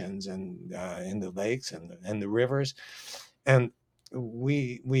the oceans and in the lakes and the rivers, and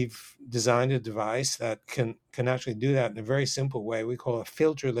we've designed a device that can actually do that in a very simple way. We call a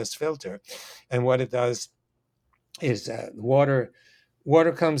filterless filter, and what it does is water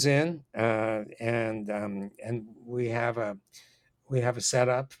comes in, and we have a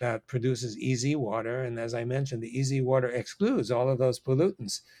setup that produces easy water. And as I mentioned, the easy water excludes all of those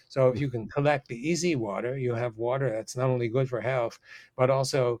pollutants. So if Mm. you can collect the easy water, you have water that's not only good for health, but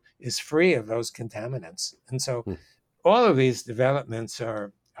also is free of those contaminants. And so Mm. all of these developments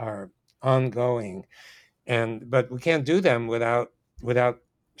are ongoing, but we can't do them without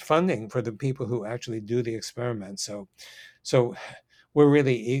funding for the people who actually do the experiments. So we're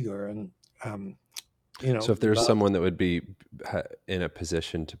really eager, and um, So if there's love. someone that would be in a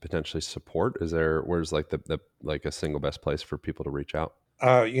position to potentially support, where's like the like a single best place for people to reach out?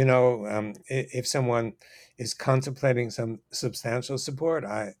 If someone is contemplating some substantial support,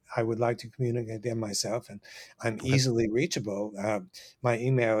 I would like to communicate them myself, and I'm Okay. easily reachable. My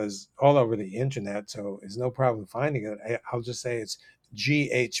email is all over the internet, so there's no problem finding it. I'll just say it's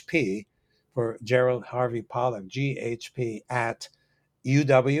GHP for Gerald Harvey Pollock, GHP at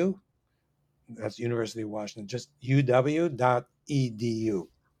UW, that's University of Washington, just uw.edu.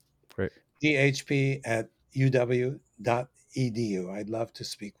 Great. GHP at uw.edu. I'd love to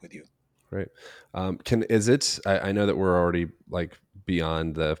speak with you. Great. Can is it? I know that we're already like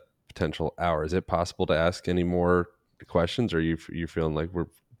beyond the potential hour. Is it possible to ask any more questions, or you feeling like we're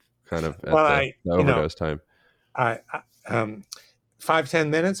kind of at Well, the overdose time? I 5-10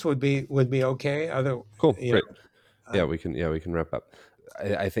 minutes would be okay. Other, Cool. you Great. know, Yeah, we can. Yeah, we can wrap up.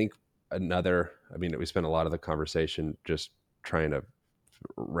 I think I mean, we spent a lot of the conversation just trying to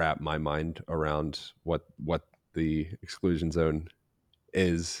wrap my mind around what the exclusion zone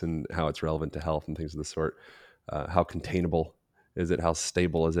is and how it's relevant to health and things of the sort. How containable is it? How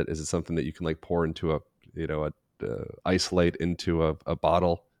stable is it? Is it something that you can like pour into isolate into a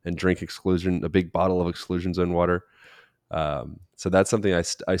bottle and drink a big bottle of exclusion zone water? So that's something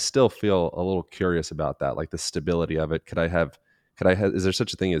I still feel a little curious about, that, like the stability of it. Is there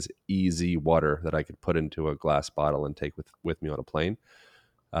such a thing as easy water that I could put into a glass bottle and take with me on a plane?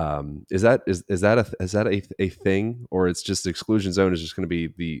 Is that a thing, or it's just the exclusion zone is just going to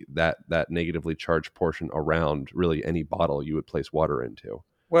be that negatively charged portion around really any bottle you would place water into?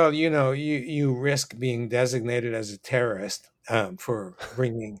 Well, you risk being designated as a terrorist for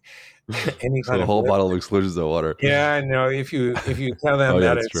bringing any So kind a of whole liquid. bottle of exclusion zone water. Yeah, I know. If you tell Oh them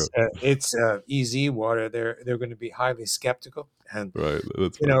yeah, that that's true. it's easy water, they're going to be highly skeptical, and Right,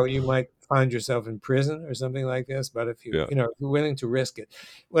 that's fine. you might find yourself in prison or something like this. But if Yeah. if you're willing to risk it,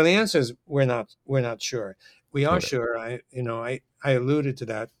 well, the answer is we're not sure. We are Okay. sure. I alluded to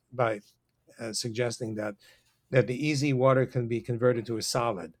that by suggesting that the easy water can be converted to a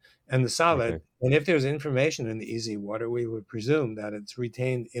solid, and the solid, Okay. and if there's information in the easy water, we would presume that it's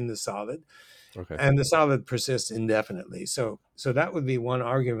retained in the solid, Okay. and the solid persists indefinitely. So that would be one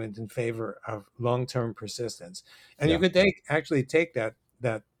argument in favor of long-term persistence. And you Yeah. could actually take that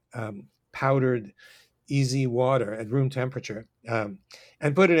powdered easy water at room temperature, and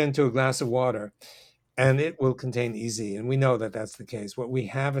put it into a glass of water, and it will contain easy. And we know that that's the case. What we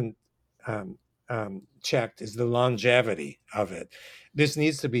haven't um, checked is the longevity of it. This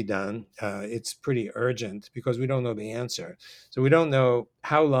needs to be done. It's pretty urgent because we don't know the answer. So we don't know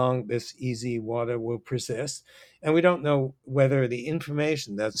how long this easy water will persist, and we don't know whether the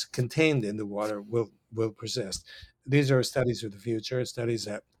information that's contained in the water will persist. These are studies of the future, studies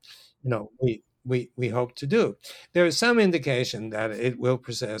that we hope to do. There is some indication that it will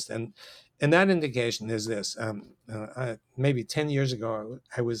persist, and that indication is this. Maybe 10 years ago,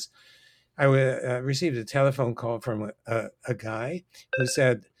 I received a telephone call from a guy who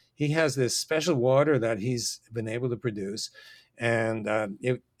said he has this special water that he's been able to produce, and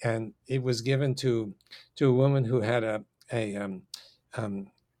it was given to a woman who had a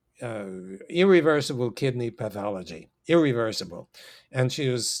um, uh, irreversible kidney pathology, irreversible, and she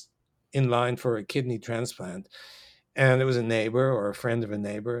was in line for a kidney transplant, and it was a neighbor or a friend of a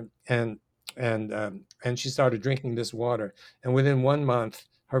neighbor, and she started drinking this water, and within 1 month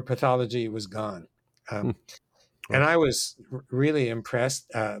her pathology was gone. Hmm. um, and Wow. I was really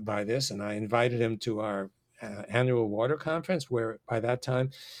impressed by this, and I invited him to our annual water conference, where by that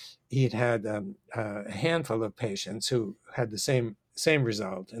time he had had a handful of patients who had the same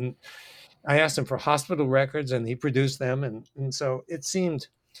result. And I asked him for hospital records, and he produced them, and so it seemed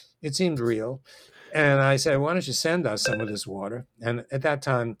real. And I said, why don't you send us some of this water? And at that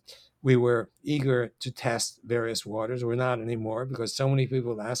time, we were eager to test various waters. We're not anymore because so many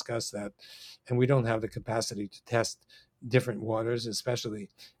people ask us that, and we don't have the capacity to test different waters, especially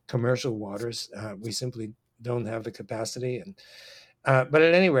commercial waters. We simply don't have the capacity. But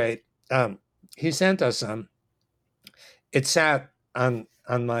at any rate, he sent us some. It sat on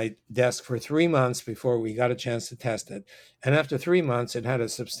my desk for 3 months before we got a chance to test it, and after 3 months, it had a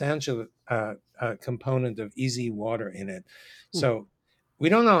substantial component of easy water in it. Hmm. So we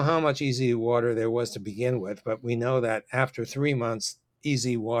don't know how much easy water there was to begin with, but we know that after 3 months,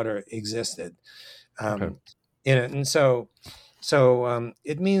 easy water existed Okay. um, in it, and so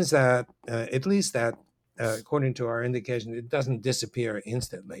it means that at least that. According to our indication, it doesn't disappear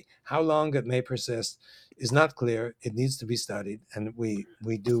instantly. How long it may persist is not clear. It needs to be studied, and we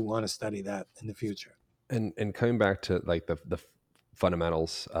do want to study that in the future. And coming back to like the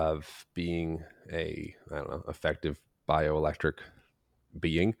fundamentals of being a, I don't know, effective bioelectric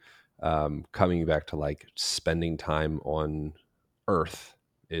being, coming back to like spending time on Earth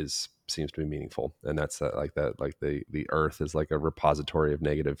is seems to be meaningful, and that's like the Earth is like a repository of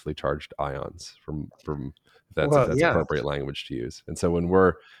negatively charged ions from if Well, that's yeah. appropriate language to use. And so when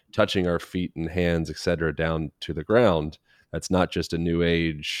we're touching our feet and hands, etc., down to the ground, that's not just a new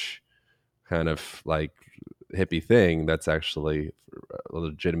age kind of like hippie thing. That's actually a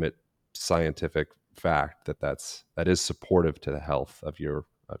legitimate scientific fact that is supportive to the health of your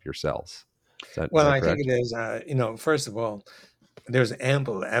cells. Is Well, that I think correct? it is. First of all, there's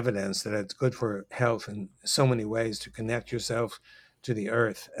ample evidence that it's good for health in so many ways to connect yourself to the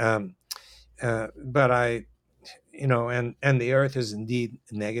earth. But and the earth is indeed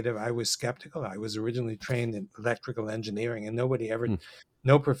negative. I was skeptical. I was originally trained in electrical engineering, and Hmm.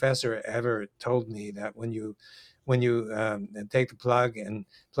 no professor ever told me that when you take the plug and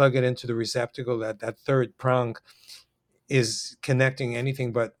plug it into the receptacle, that third prong is connecting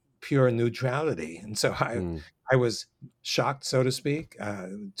anything but pure neutrality. And so Mm, I was shocked, so to speak,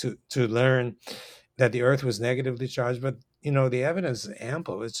 to learn that the Earth was negatively charged. But the evidence is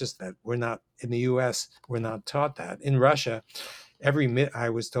ample. It's just that we're not in the U.S. We're not taught that. In Russia, I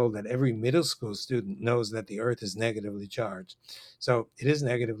was told that every middle school student knows that the Earth is negatively charged. So it is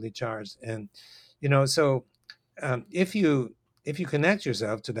negatively charged, and so if you connect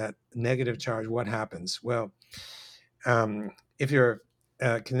yourself to that negative charge, what happens? Well, if you're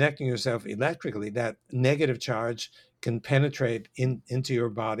connecting yourself electrically, that negative charge can penetrate into your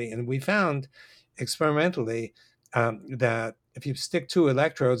body. And we found experimentally that if you stick two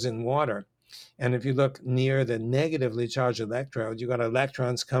electrodes in water, and if you look near the negatively charged electrode, you got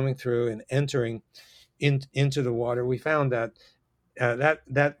electrons coming through and entering into the water. We found that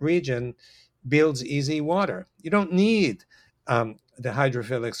that region builds easy water. You don't need the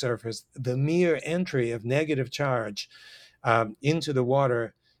hydrophilic surface. The mere entry of negative charge into the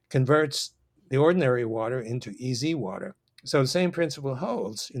water converts the ordinary water into easy water. So the same principle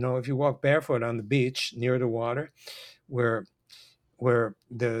holds. If you walk barefoot on the beach near the water, where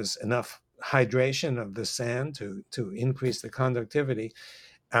there's enough hydration of the sand to increase the conductivity,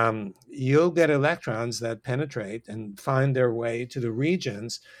 you'll get electrons that penetrate and find their way to the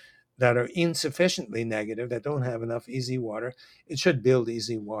regions that are insufficiently negative, that don't have enough easy water. It should build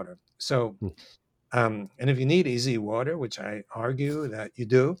easy water. So mm, and if you need easy water, which I argue that you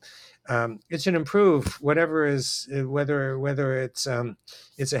do, it should improve whatever is whether it's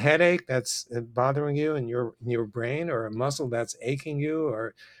a headache that's bothering you in your brain, or a muscle that's aching you,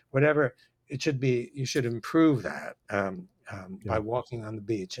 or whatever. It should be You should improve that by yeah. walking on the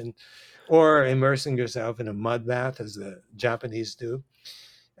beach, or immersing yourself in a mud bath, as the Japanese do,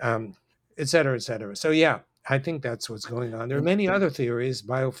 um, et cetera, et cetera. So yeah, I think that's what's going on. There are And many other theories,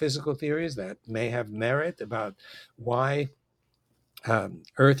 biophysical theories, that may have merit about why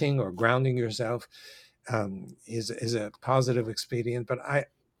earthing or grounding yourself is a positive expedient. But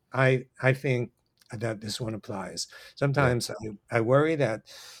I think that this one applies. yeah, Sometimes I worry that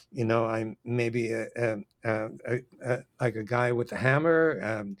I'm maybe like a guy with a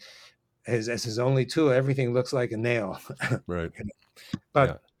hammer. As his only tool, everything looks like a nail. right.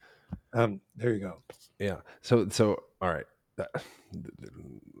 But Yeah. there you go. Yeah. So all right. That-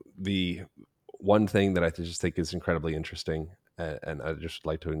 The one thing that I just think is incredibly interesting, and I just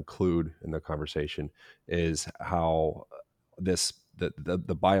like to include in the conversation, is how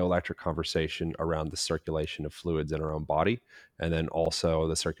the bioelectric conversation around the circulation of fluids in our own body, and then also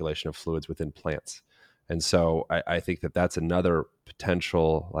the circulation of fluids within plants. And so I think that that's another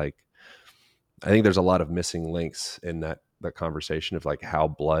potential, like, I think there's a lot of missing links in that conversation of like how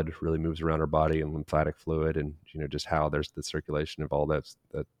blood really moves around our body and lymphatic fluid, and just how there's the circulation of all that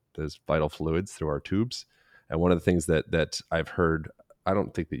those vital fluids through our tubes. And one of the things that I've heard, I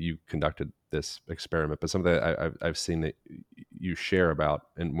don't think that you conducted this experiment, but something that I've seen that you share about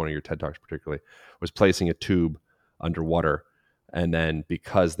in one of your TED Talks particularly, was placing a tube underwater, and then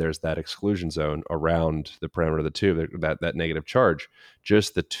because there's that exclusion zone around the perimeter of the tube, that negative charge,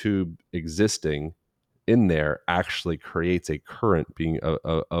 just the tube existing in there actually creates a current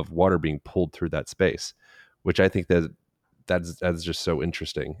of water being pulled through that space, which I think that's just so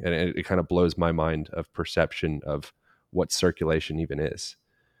interesting, and it kind of blows my mind of perception of what circulation even is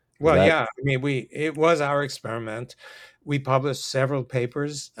Well, that yeah, I mean, it was our experiment. We published several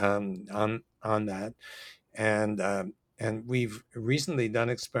papers on that, and we've recently done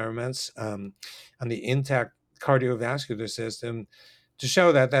experiments on the intact cardiovascular system to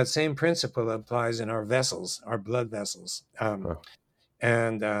show that that same principle applies in our vessels, our blood vessels. oh,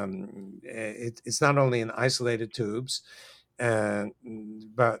 And it's not only in isolated tubes, and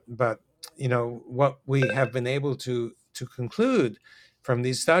but what we have been able to conclude from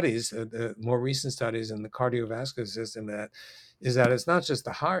these studies, the more recent studies in the cardiovascular system, that it's not just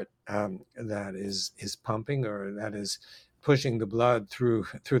the heart that is pumping, or that is pushing the blood through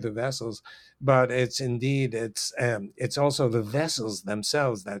the vessels, but it's also the vessels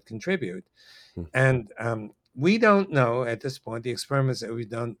themselves that contribute. hmm, And we don't know at this point. The experiments that we've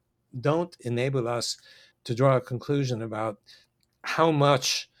done don't enable us to draw a conclusion about how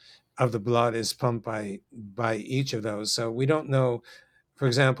much of the blood is pumped by each of those. So we don't know. For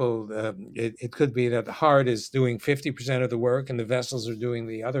example, it could be that the heart is doing 50% of the work and the vessels are doing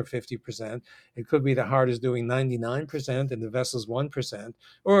the other 50%. It could be the heart is doing 99% and the vessels 1%.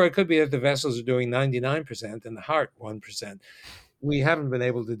 Or it could be that the vessels are doing 99% and the heart 1%. We haven't been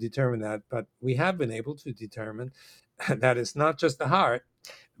able to determine that, but we have been able to determine that it's not just the heart,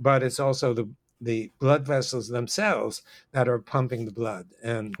 but it's also the blood vessels themselves that are pumping the blood.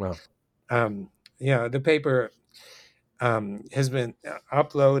 And Wow. the paper has been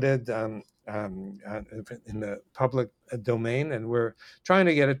uploaded in the public domain, and we're trying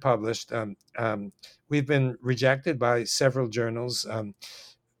to get it published. We've been rejected by several journals,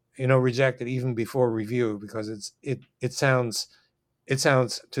 rejected even before review, because it sounds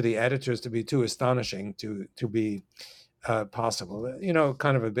to the editors to be too astonishing to be possible.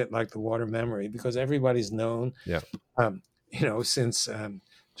 Kind of a bit like the water memory, because everybody's known, Yeah. Since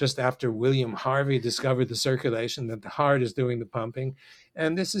just after William Harvey discovered the circulation, that the heart is doing the pumping,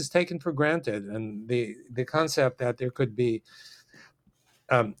 and this is taken for granted. And the concept that there could be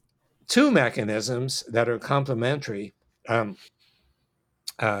two mechanisms that are complementary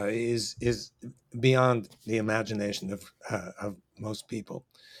is beyond the imagination of most people.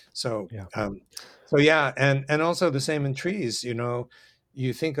 So Yeah. And also the same in trees.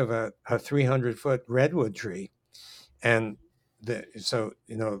 You think of a 300-foot redwood tree, and the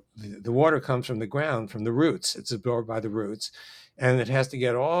water comes from the ground, from the roots. It's absorbed by the roots, and it has to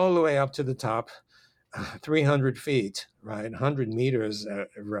get all the way up to the top, 300 feet, right, 100 meters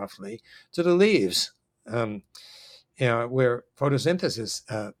roughly, to the leaves, where photosynthesis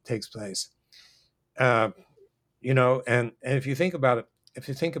takes place. And if you think about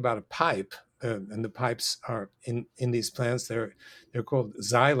a pipe, and the pipes are in these plants, they're called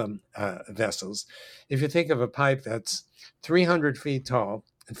xylem vessels. If you think of a pipe that's 300 feet tall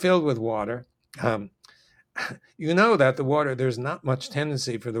and filled with water, that the water, there's not much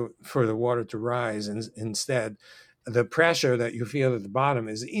tendency for the water to rise, and instead the pressure that you feel at the bottom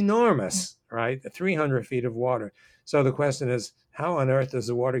is enormous, right? 300 feet of water. So the question is, how on earth does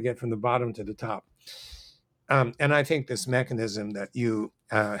the water get from the bottom to the top? And I think this mechanism that you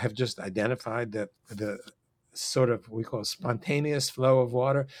have just identified, that the sort of we call spontaneous flow of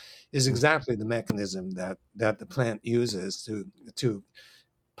water, is exactly the mechanism that the plant uses to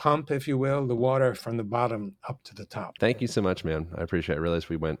pump, if you will, the water from the bottom up to the top. Thank you so much, man. I appreciate it. I realized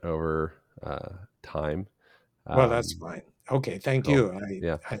we went over time. Well, that's fine. Okay, thank cool. you.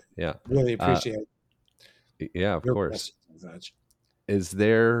 I really appreciate yeah, of your course. questions and such. Is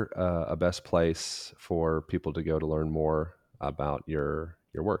there a best place for people to go to learn more about your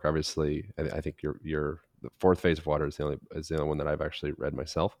work? Obviously, I think your the fourth phase of water is the only one that I've actually read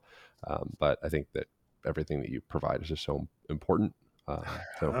myself. But I think that everything that you provide is just so important.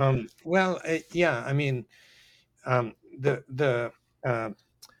 Yeah. I mean,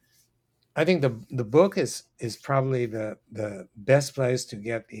 I think the book is probably the best place to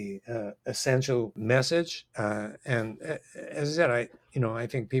get the essential message. And as I said, I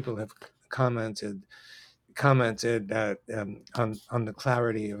think people have commented that on the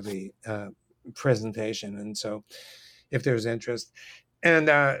clarity of the presentation, and so if there's interest, and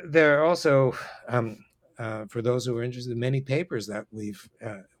there are also for those who are interested, many papers that we've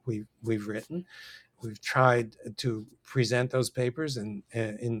written. We've tried to present those papers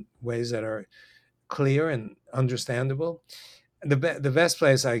in ways that are clear and understandable. The best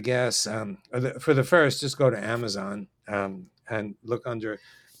place, I guess, for the first, just go to Amazon and look under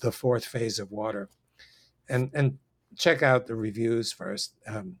the fourth phase of water, and check out the reviews first,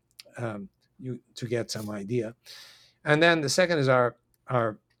 to get some idea. And then the second is our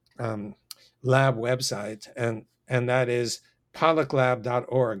lab website, and that is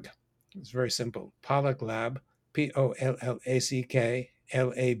pollacklab.org. It's very simple. Pollack Lab,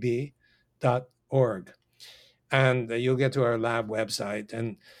 POLLACKLAB.org. And you'll get to our lab website.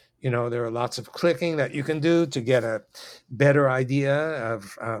 And, there are lots of clicking that you can do to get a better idea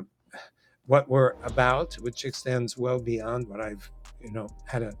of what we're about, which extends well beyond what I've,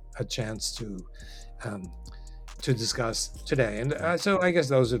 had a chance to discuss today. And so I guess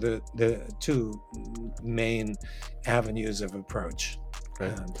those are the two main avenues of approach.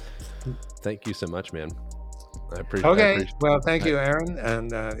 Right. Thank you so much, man. I appreciate. Okay. Well, thank you, Aaron,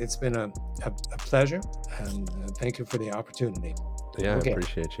 and it's been a pleasure, and thank you for the opportunity. Yeah, okay. I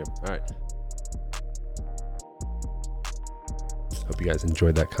appreciate you. All right. Hope you guys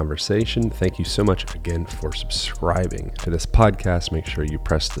enjoyed that conversation. Thank you so much again for subscribing to this podcast. Make sure you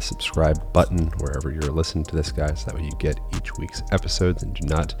press the subscribe button wherever you're listening to this, guys. That way you get each week's episodes and do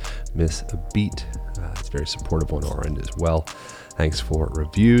not miss a beat. It's very supportive on our end as well. Thanks for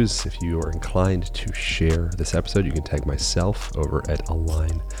reviews. If you are inclined to share this episode, you can tag myself over at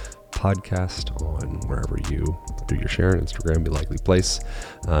Align Podcast on wherever you do your share. Instagram, be likely place.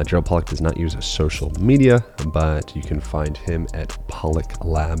 Gerald Pollack does not use social media, but you can find him at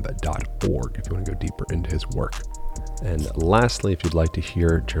pollacklab.org if you want to go deeper into his work. And lastly, if you'd like to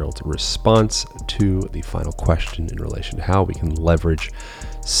hear Gerald's response to the final question in relation to how we can leverage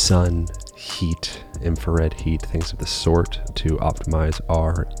sun, heat, infrared heat, things of the sort to optimize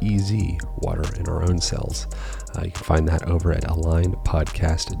our EZ water in our own cells. You can find that over at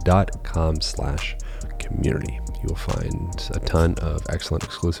alignpodcast.com/community. You will find a ton of excellent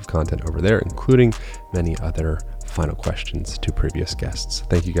exclusive content over there, including many other final questions to previous guests.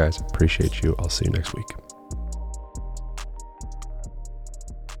 Thank you guys. Appreciate you. I'll see you next week.